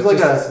that though. There's It's like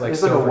just, there's like a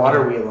silver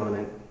water can. wheel on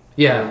it.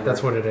 Yeah,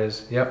 that's what it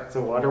is. Yep. It's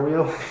a water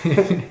wheel,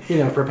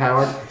 for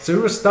power. So we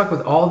were stuck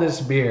with all this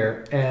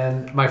beer,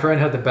 and my friend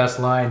had the best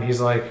line.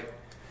 He's like,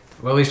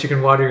 "Well, at least you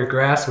can water your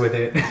grass with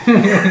it."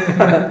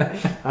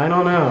 I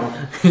don't know.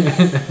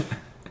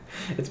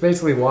 It's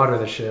basically water.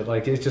 The shit,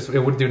 like it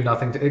would do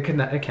nothing. It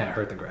can't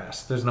hurt the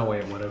grass. There's no way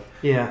it would have.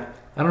 Yeah,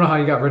 I don't know how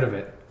you got rid of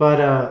it. but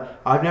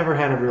I've never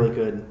had a really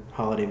good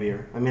holiday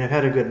beer. I mean, I've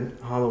had a good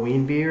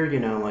Halloween beer,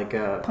 like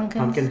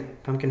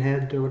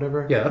Pumpkinhead or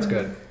whatever. Yeah, that's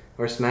good.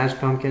 Or Smashed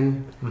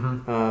Pumpkin.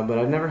 But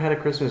I've never had a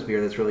Christmas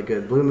beer that's really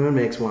good. Blue Moon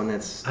makes one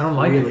that's I don't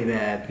like really it.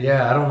 bad.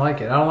 Yeah, I don't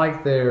like it. I don't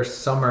like their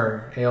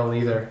summer ale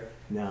either.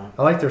 No.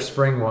 I like their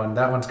spring one.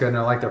 That one's good, and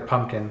I like their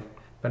pumpkin,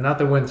 but not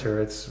the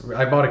winter.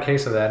 I bought a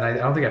case of that, and I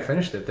don't think I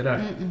finished it. Did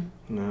I?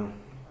 No.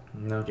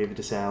 No. Gave it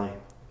to Sally.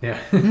 Yeah.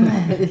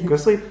 Go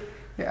sleep.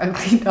 Your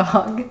ugly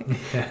dog.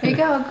 There you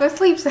go. Go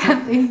sleep,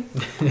 Sandy.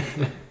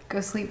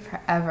 Go sleep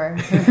forever.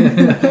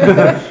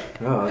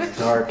 Oh, it's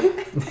dark.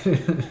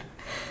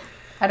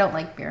 I don't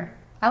like beer.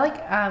 I like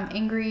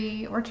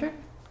Angry Orchard.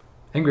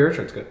 Angry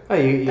Orchard's good. Oh,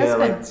 you That's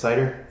like good.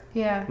 cider?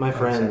 Yeah. My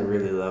friend cider.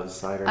 really loves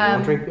cider. You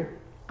want to drink beer?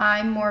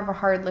 I'm more of a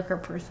hard liquor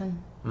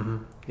person.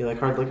 You like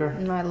hard liquor?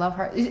 And I love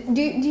hard.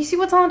 Do you see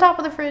what's on the top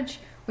of the fridge?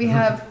 We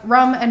have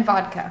rum and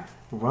vodka.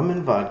 Rum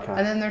and vodka.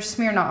 And then there's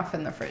Smirnoff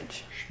in the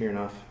fridge.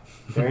 Smirnoff.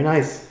 Very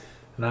nice.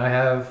 And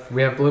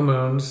we have Blue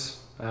Moons.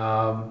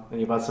 And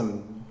you bought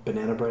some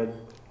banana bread?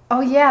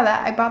 Oh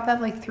yeah, I bought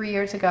that like 3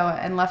 years ago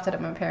and left it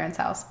at my parents'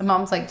 house. And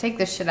Mom's like, take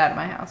this shit out of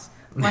my house.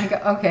 I'm like,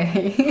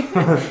 okay.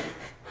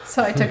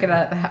 So I took it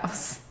out of the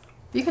house.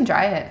 You can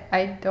try it.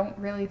 I don't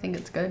really think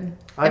it's good.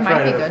 I've it tried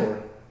might be it good.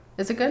 before.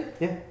 Is it good?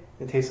 Yeah,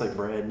 it tastes like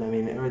bread. I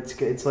mean,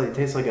 it's like it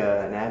tastes like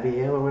an Abbey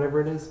Ale or whatever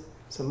it is,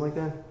 something like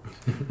that.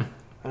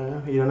 I don't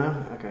know. You don't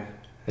know? Okay.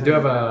 I do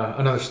have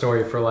another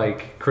story for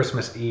like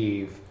Christmas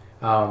Eve.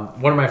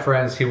 One of my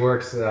friends, he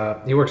works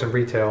in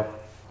retail,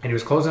 and he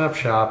was closing up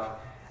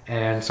shop,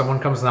 and someone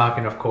comes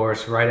knocking, of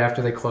course, right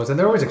after they close, and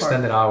they're always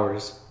extended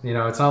hours.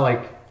 It's not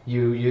like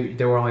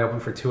they were only open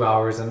for 2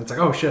 hours, and it's like,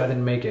 oh shit, I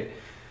didn't make it.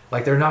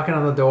 Like they're knocking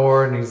on the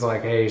door, and he's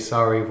like, hey,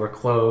 sorry, we're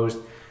closed.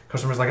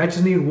 Customer's like, I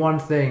just need one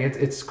thing.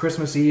 It's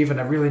Christmas Eve, and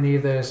I really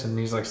need this. And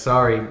he's like,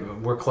 sorry,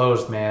 we're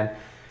closed, man.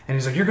 And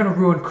he's like, you're gonna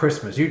ruin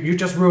Christmas. You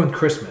just ruined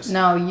Christmas.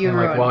 No, you and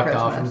ruined walked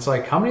Christmas. off. And it's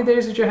like, how many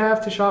days did you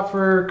have to shop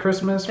for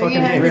Christmas? Fucking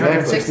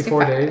 365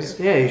 364 days.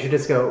 Yeah, you should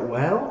just go,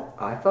 well,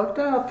 I fucked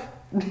up.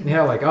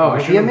 Yeah, like, oh, I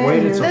Maybe should have a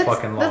waited so man.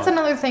 fucking long. That's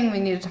another thing we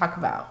need to talk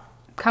about.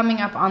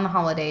 Coming up on the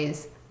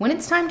holidays, when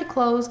it's time to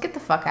close, get the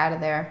fuck out of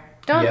there.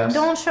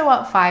 Don't show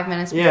up 5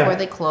 minutes before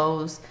they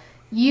close.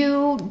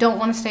 You don't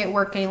want to stay at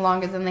work any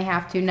longer than they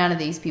have to. None of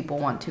these people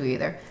want to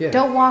either. Yeah.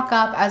 Don't walk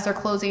up as they're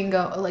closing and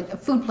go,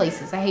 like food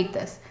places. I hate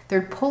this.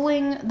 They're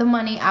pulling the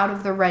money out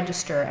of the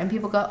register and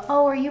people go,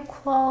 oh, are you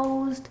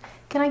closed?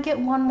 Can I get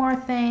one more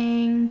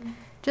thing?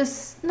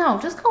 Just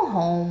go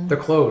home. They're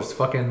closed.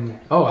 Fucking,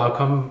 oh, I'll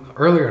come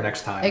earlier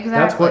next time. Exactly.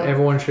 That's what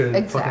everyone should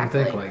fucking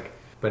Exactly. think like.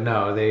 But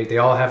no, they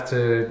all have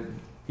to.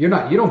 You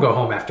don't go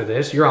home after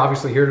this. You're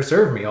obviously here to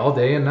serve me all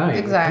day and night.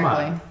 Exactly.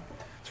 Come on.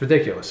 It's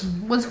ridiculous.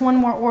 What's one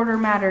more order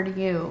matter to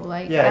you?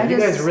 Like, Yeah, you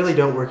guys really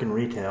don't work in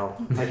retail.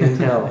 I can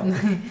tell.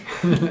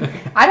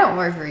 I don't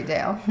work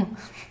retail.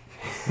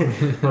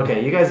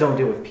 Okay, you guys don't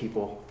deal with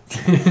people.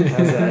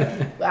 How's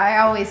that? I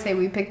always say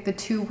we picked the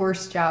 2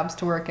 worst jobs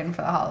to work in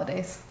for the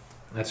holidays.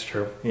 That's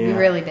true. Yeah. We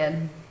really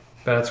did.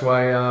 But that's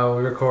why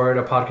we record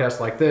a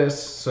podcast like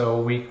this.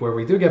 So where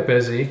we do get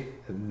busy,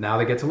 now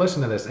they get to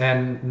listen to this.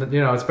 And,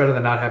 it's better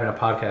than not having a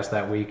podcast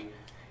that week.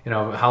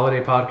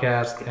 Holiday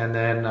podcast. And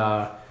then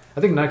I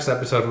think next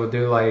episode we'll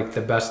do like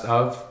the best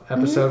of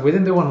episode. Mm-hmm. We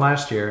didn't do one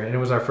last year. And it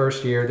was our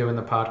first year doing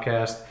the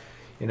podcast.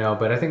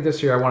 But I think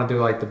this year I want to do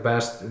like the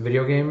best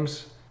video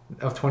games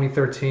of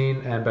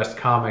 2013 and best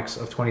comics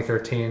of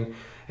 2013.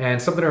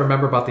 And something to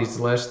remember about these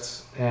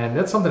lists, and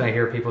that's something I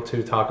hear people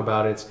too talk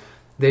about. It's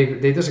they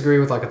disagree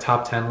with like a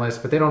top 10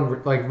 list, but they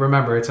don't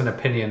remember it's an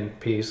opinion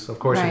piece. Of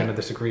course, You're going to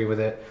disagree with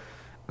it.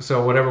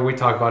 So whatever we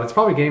talk about, it's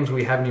probably games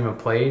we haven't even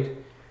played.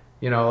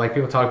 Like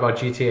people talk about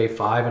GTA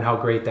 5 and how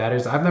great that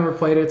is. I've never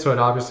played it, so it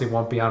obviously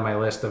won't be on my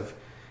list of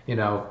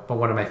but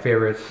one of my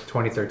favorite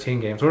 2013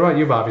 games. What about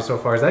you, Bobby, so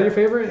far? Is that your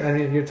favorite? I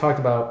mean, you talked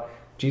about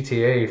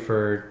GTA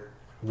for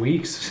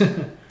weeks.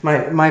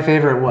 my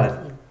favorite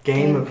what?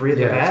 Game of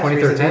the past?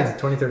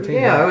 2013.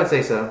 Yeah, I would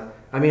say so.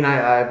 I mean,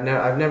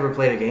 I've never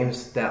played a game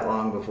that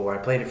long before. I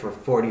played it for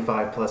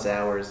 45 plus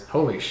hours.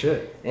 Holy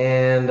shit.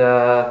 And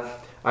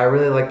I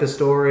really liked the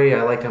story.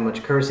 I liked how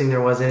much cursing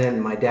there was in it.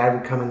 And my dad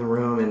would come in the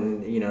room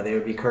and, they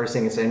would be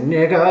cursing and say,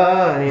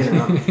 nigga,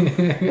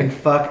 and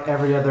fuck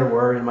every other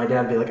word. And my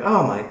dad would be like,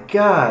 oh my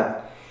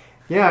God.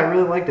 Yeah, I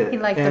really liked it. He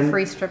liked the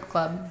free strip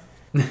club.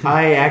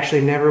 I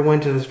actually never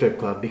went to the strip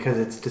club because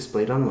it's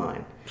displayed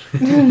online.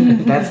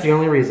 That's the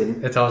only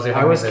reason. It tells you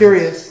how I was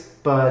curious,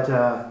 but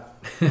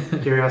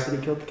curiosity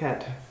killed the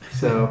cat.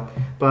 So,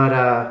 but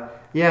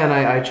yeah, and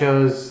I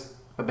chose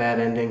a bad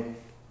ending,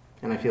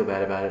 and I feel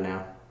bad about it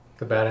now.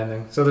 The bad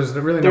ending. So there's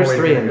really no way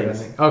to get a good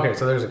ending. Okay,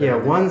 so there's a good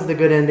ending. One's the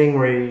good ending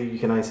where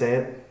can I say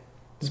it?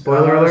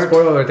 Spoiler alert.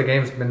 Spoiler alert. The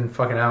game's been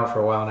fucking out for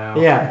a while now.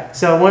 Yeah.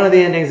 So one of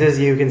the endings is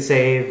you can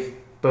save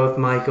both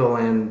Michael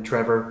and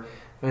Trevor.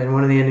 And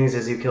one of the endings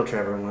is you kill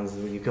Trevor, and one's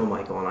you kill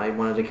Michael. And I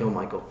wanted to kill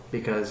Michael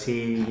because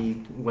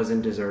he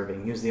wasn't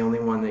deserving. He was the only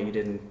one that you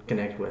didn't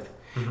connect with.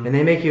 Mm-hmm. And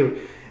they make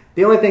you...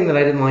 The only thing that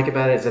I didn't like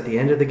about it is at the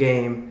end of the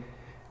game,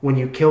 when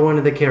you kill one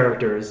of the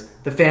characters,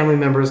 the family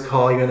members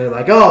call you and they're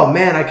like, oh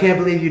man, I can't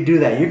believe you do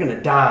that. You're going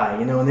to die.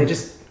 And they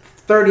just...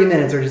 30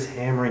 minutes are just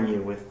hammering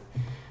you with...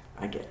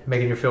 I get it.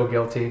 Making you feel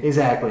guilty.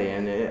 Exactly.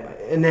 And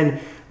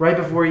then right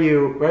before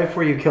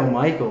you kill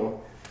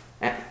Michael...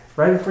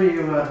 Right before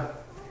you...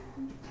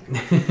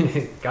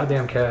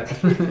 Goddamn cat.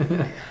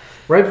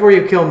 Right before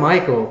you kill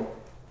Michael,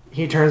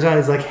 he turns around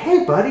and he's like,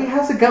 hey buddy,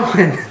 how's it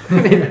going?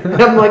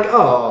 And I'm like,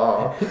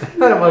 oh,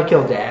 I don't want to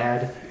kill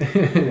Dad.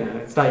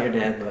 It's not your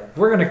dad, but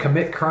we're going to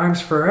commit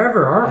crimes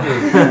forever, aren't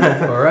we?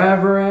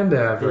 Forever and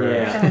ever.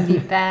 Yeah. Gonna be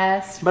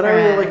best But friends.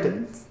 I really liked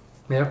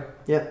it. Yeah.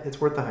 Yeah,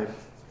 it's worth the hype.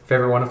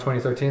 Favorite one of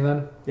 2013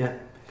 then? Yeah,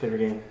 favorite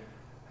game.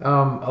 A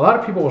lot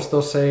of people will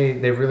still say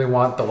they really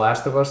want The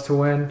Last of Us to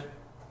win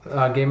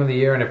Game of the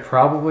Year, and it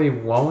probably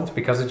won't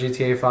because of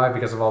GTA 5,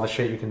 because of all the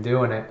shit you can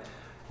do in it.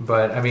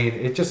 But I mean,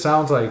 it just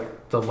sounds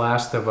like The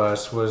Last of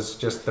Us was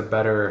just the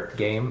better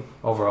game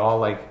overall.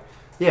 Like,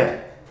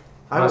 yeah,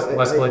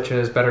 less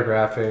glitches, better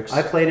graphics.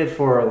 I played it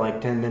for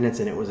like 10 minutes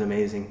and it was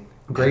amazing.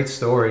 Great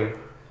story,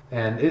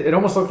 and it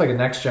almost looked like a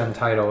next gen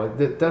title.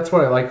 That's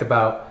what I liked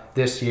about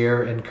this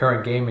year in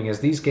current gaming is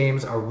these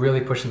games are really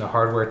pushing the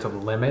hardware to the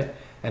limit,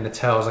 and it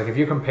tells. Like if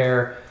you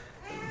compare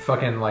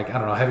fucking like, I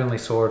don't know, Heavenly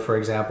Sword, for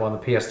example, on the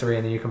PS3,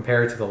 and then you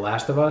compare it to The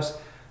Last of Us,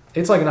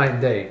 it's like night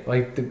and day.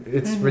 Like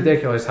it's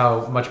ridiculous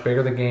how much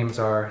bigger the games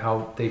are,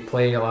 how they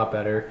play a lot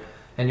better.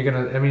 And you're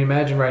gonna, I mean,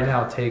 imagine right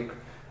now, take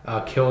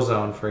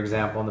Killzone, for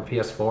example, on the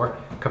PS4,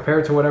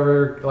 compared to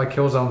whatever, like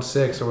Killzone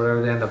 6 or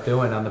whatever they end up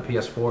doing on the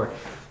PS4.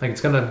 Like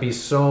it's gonna be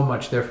so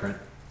much different.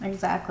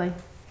 Exactly.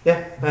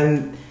 Yeah,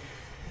 and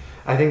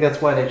I think that's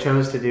why they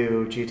chose to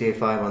do GTA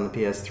 5 on the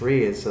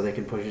PS3 is so they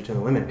could push it to the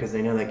limit, because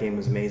they know that game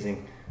was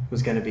amazing. It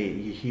was going to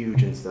be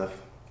huge and stuff.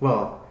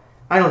 Well,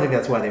 I don't think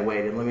that's why they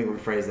waited. Let me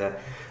rephrase that.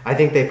 I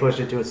think they pushed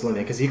it to its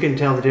limit, because you can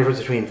tell the difference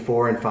between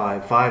 4 and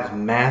 5. 5's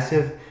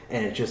massive,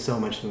 and it's just so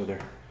much smoother.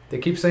 They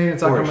keep saying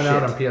it's not coming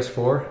out on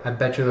PS4. I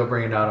bet you they'll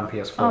bring it out on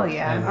PS4. Oh,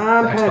 yeah.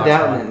 I'm kind of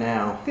doubting it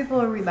now. People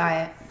will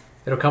rebuy it.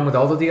 It'll come with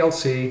all the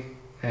DLC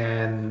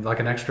and like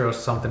an extra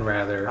something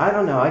rather. I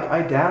don't know.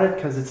 I doubt it,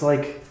 because it's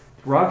like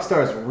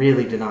Rockstar's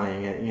really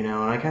denying it, and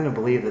I kind of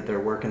believe that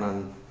they're working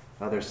on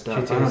other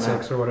stuff. GTA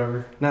 6 or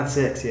whatever. Not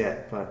 6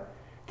 yet, but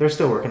they're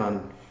still working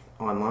on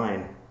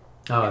online.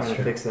 Oh, that's true. Trying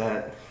to fix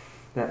that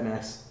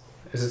mess.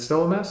 Is it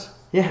still a mess?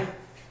 Yeah.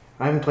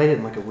 I haven't played it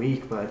in like a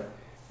week, but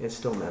it's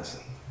still messy.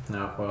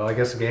 No. Well, I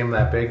guess a game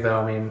that big, though,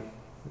 I mean,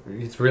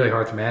 it's really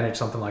hard to manage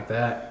something like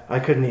that. I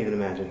couldn't even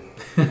imagine.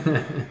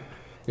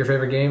 Your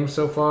favorite game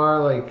so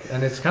far?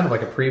 And it's kind of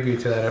like a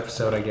preview to that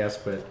episode, I guess,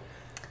 but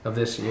of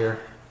this year.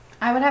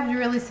 I would have to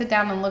really sit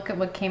down and look at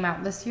what came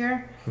out this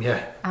year.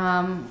 Yeah.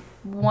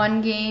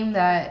 One game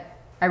that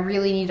I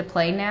really need to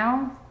play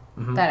now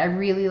that I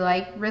really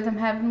like, Rhythm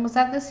Heaven. Was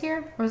that this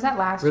year? Or was that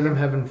last year? Rhythm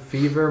Heaven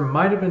Fever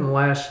might have been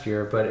last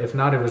year, but if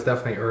not, it was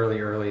definitely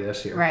early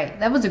this year. Right.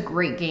 That was a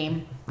great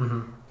game.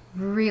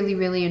 Really,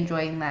 really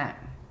enjoying that.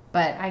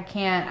 But I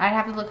can't. I'd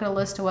have to look at a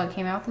list of what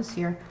came out this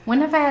year.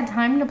 When have I had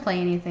time to play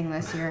anything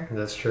this year?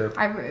 That's true.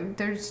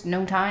 There's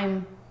no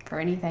time for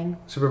anything.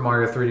 Super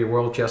Mario 3D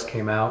World just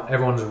came out.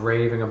 Everyone's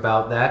raving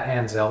about that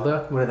and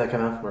Zelda. What did that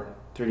come out for?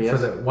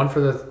 3DS? One for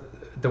the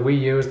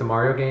Wii U is the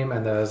Mario game,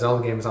 and the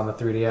Zelda game is on the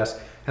 3DS.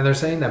 And they're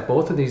saying that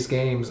both of these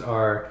games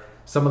are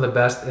some of the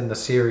best in the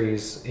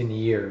series in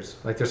years.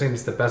 Like, they're saying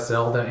it's the best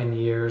Zelda in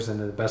years and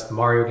the best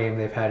Mario game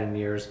they've had in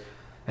years.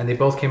 And they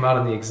both came out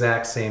on the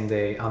exact same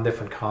day on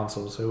different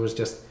consoles. So it was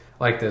just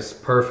like this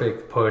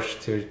perfect push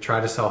to try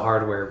to sell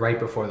hardware right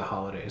before the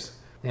holidays.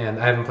 And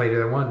I haven't played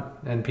either one.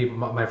 And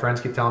my friends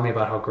keep telling me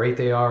about how great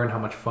they are and how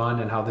much fun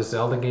and how this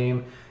Zelda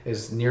game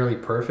is nearly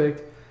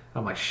perfect.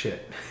 I'm like,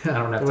 shit, I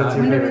don't have What's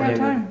time. your When do we favorite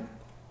have game?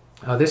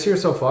 time? This year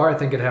so far, I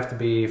think it'd have to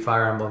be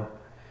Fire Emblem.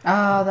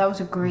 Oh, that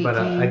was a great But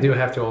game. I do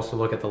have to also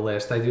look at the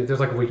list. There's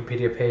like a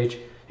Wikipedia page.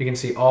 You can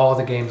see all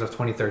the games of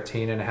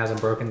 2013, and it has them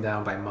broken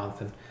down by month.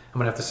 And I'm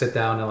gonna have to sit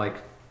down and like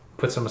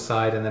put some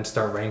aside and then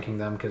start ranking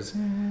them because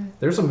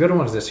there's some good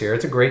ones this year.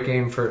 It's a great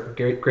game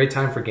great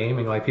time for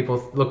gaming. Like,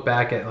 people look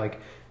back at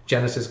like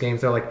Genesis games.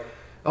 They're like,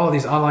 oh,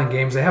 these online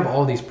games, they have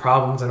all these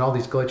problems and all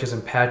these glitches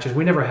and patches.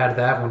 We never had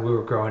that when we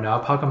were growing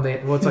up. How come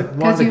well, it's like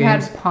one of the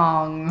games. Had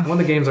Pong. One of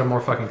the games are more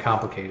fucking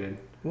complicated.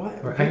 What?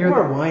 I People hear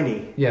are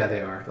whiny. Yeah,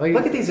 they are. Like,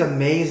 Look at these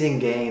amazing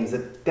games.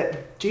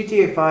 That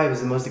GTA 5 is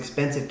the most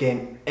expensive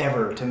game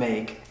ever to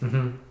make.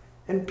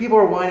 And people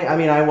are whining. I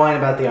mean, I whine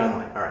about the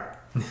online. All right.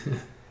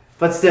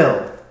 But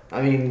still,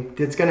 I mean,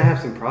 it's going to have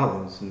some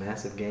problems.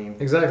 Massive game.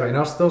 Exactly, and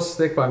I'll still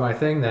stick by my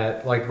thing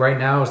that like right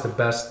now is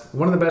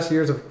one of the best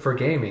years for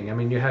gaming. I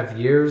mean, you have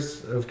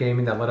years of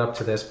gaming that led up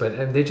to this,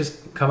 and they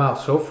just come out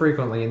so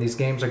frequently, and these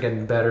games are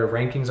getting better,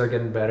 rankings are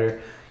getting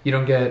better. You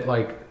don't get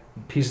like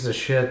pieces of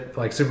shit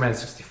like Superman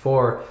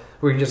 64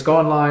 where you just go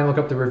online, look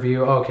up the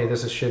review, oh, okay,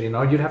 this is shitty.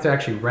 No, you'd have to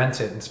actually rent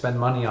it and spend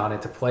money on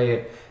it to play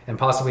it and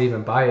possibly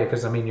even buy it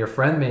because I mean, your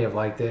friend may have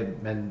liked it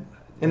and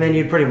then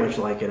you'd pretty much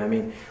like it. I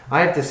mean,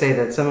 I have to say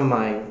that some of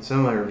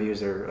my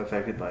reviews are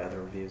affected by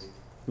other reviews.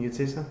 You'd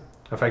say so?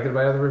 affected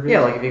by other reviews.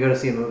 Yeah, like if you go to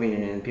see a movie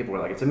and people are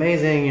like, it's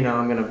amazing,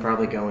 I'm going to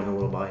probably go in a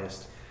little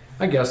biased.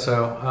 I guess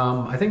so.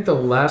 I think the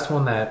last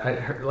one that I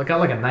heard, got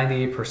like a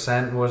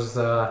 98% was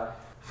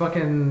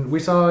we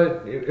saw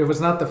it. It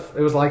was not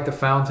it was like The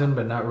Fountain,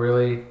 but not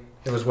really.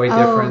 It was way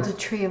different. Oh, The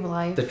Tree of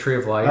Life. The Tree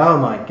of Life. Oh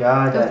my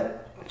god,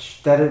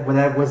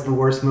 that was the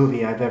worst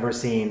movie I've ever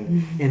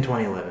seen in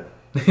 2011.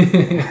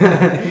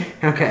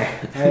 Okay,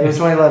 it was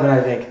 2011,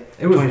 I think.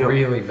 It was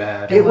really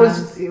bad. It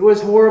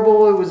was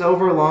horrible. It was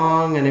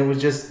overlong, and it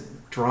was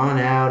just drawn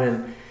out,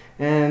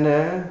 and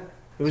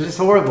it was just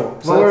horrible.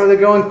 So what were they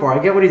going for?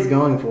 I get what he's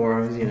going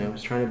for.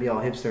 He's trying to be all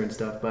hipster and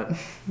stuff, but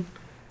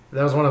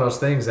that was one of those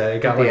things that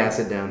it got the like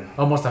acid down.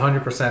 Almost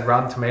 100%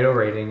 Rotten Tomato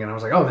rating, and I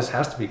was like, oh, this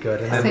has to be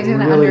good. And they then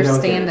didn't really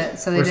understand it,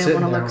 so they we're didn't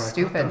sitting want to there, look we're like,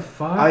 stupid.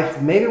 what the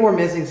fuck? Maybe we're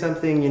missing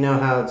something. You know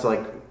how it's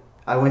like,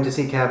 I went to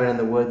see Cabin in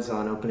the Woods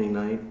on opening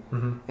night,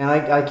 and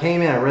I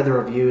came in, I read the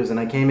reviews, and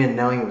I came in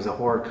knowing it was a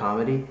horror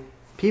comedy.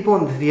 People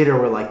in the theater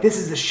were like, this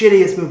is the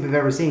shittiest movie I've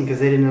ever seen,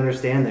 because they didn't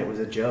understand that it was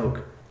a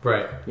joke.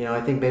 Right.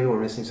 I think maybe we're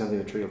missing something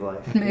with Tree of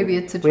Life. Maybe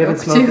it's a joke, We haven't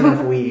smoked too.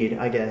 enough weed,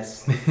 I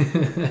guess.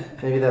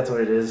 Maybe that's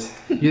what it is.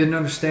 You didn't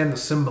understand the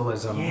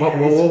symbolism. Yeah,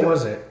 what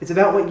was it? It's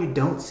about what you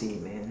don't see,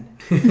 man.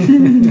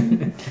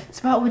 It's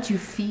about what you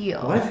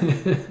feel. What?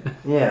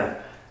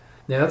 Yeah.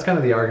 Yeah, that's kind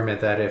of the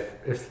argument that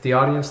if the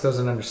audience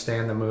doesn't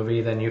understand the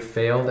movie, then you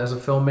failed as a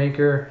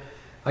filmmaker.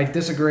 I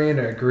disagree and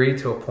agree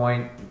to a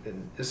point.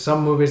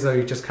 Some movies, though,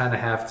 you just kind of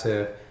have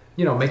to,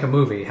 make a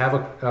movie. Have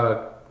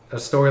a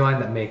storyline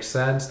that makes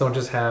sense. Don't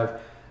just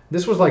have...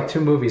 This was like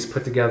two movies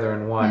put together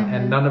in one,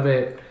 and none of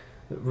it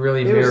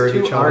really mirrored each other.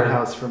 It was too art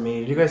house for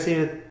me. Did you guys see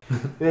it?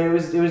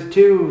 It was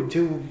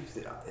too...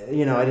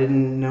 I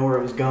didn't know where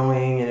it was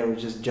going, and it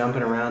was just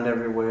jumping around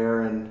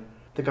everywhere, and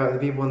the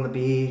people on the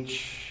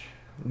beach...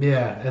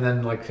 Yeah, and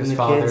then like his and the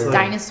father... kids, like,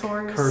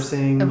 dinosaurs.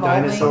 Cursing,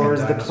 evolving.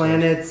 dinosaurs, the Dinosaurs.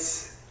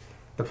 planets...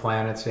 The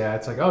planets, yeah.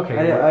 It's like, okay.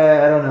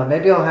 I don't know.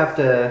 Maybe I'll have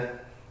to...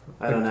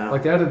 I don't know.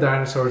 Like, they had the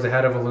dinosaurs, they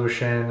had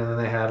evolution, and then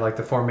they had, like,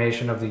 the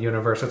formation of the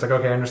universe. It's like,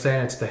 okay, I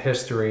understand it's the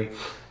history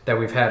that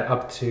we've had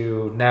up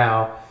to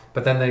now,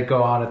 but then they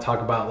go on to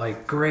talk about,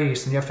 like,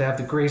 grace, and you have to have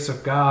the grace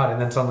of God, and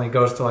then suddenly it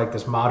goes to, like,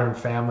 this modern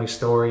family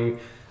story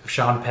of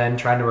Sean Penn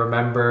trying to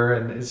remember,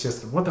 and it's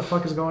just, what the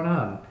fuck is going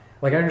on?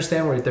 Like, I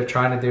understand what they're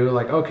trying to do.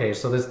 Like, okay,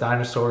 so this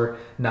dinosaur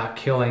not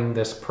killing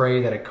this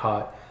prey that it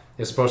caught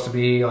is supposed to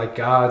be like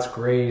God's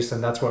grace,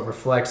 and that's what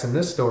reflects in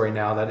this story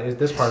now.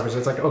 This part of it,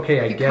 it's like, okay,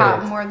 I You get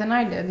caught it. more than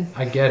I did.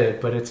 I get it,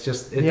 but it's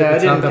just it's I not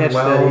didn't done catch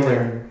well. that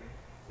either.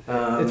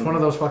 And it's one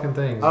of those fucking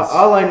things.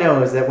 All I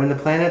know is that when the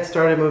planets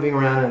started moving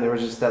around and there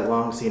was just that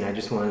long scene, I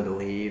just wanted to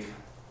leave.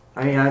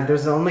 I mean,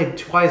 there's only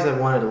twice I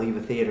wanted to leave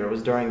a theater. It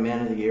was during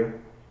Man of the Year.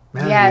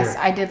 Yes,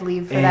 I did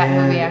leave for that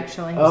movie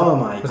actually. Oh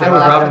my Was god! that I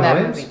with left Robin for that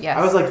Williams? movie. Yes.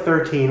 I was like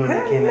 13 when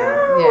it came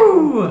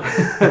out.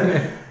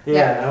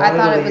 Yeah. I I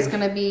thought it was leave.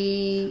 going to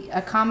be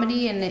a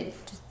comedy, and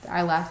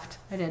I left.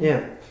 I didn't.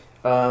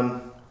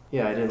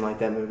 Yeah, I didn't like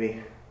that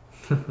movie.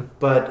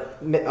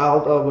 But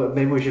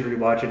maybe we should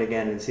rewatch it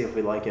again and see if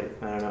we like it.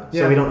 I don't know.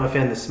 Yeah. So we don't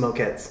offend the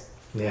smokeheads.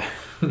 Yeah.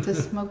 The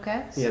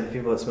smokeheads? Yeah, the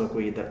people that smoke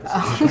weed. That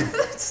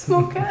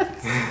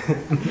Smokeheads.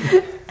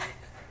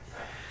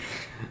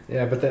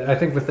 Yeah, but I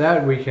think with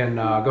that, we can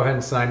go ahead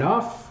and sign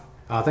off.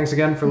 Thanks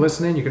again for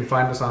listening. You can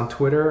find us on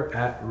Twitter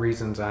at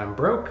Reasons I'm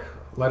Broke.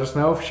 Let us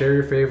know. Share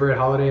your favorite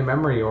holiday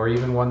memory or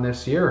even one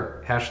this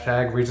year.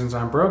 Hashtag Reasons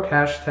I'm Broke.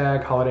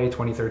 Hashtag Holiday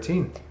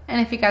 2013. And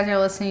if you guys are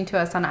listening to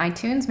us on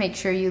iTunes, make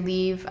sure you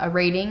leave a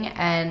rating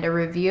and a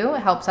review.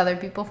 It helps other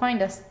people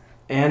find us.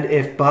 And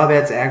if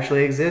Bobettes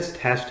actually exist,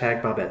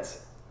 hashtag Bobettes.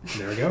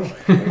 There we go.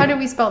 How do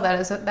we spell that?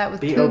 Is that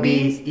with two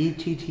B's?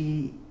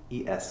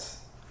 Bobettes.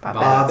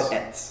 Bobettes.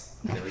 Bobettes.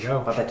 There we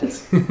go.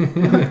 Bobettes.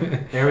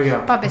 There we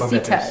go.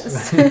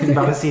 Babecitas.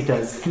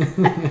 Babecitas.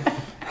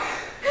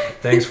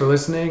 Thanks for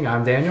listening.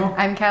 I'm Daniel.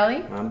 I'm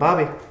Kelly. I'm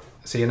Bobby.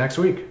 See you next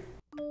week.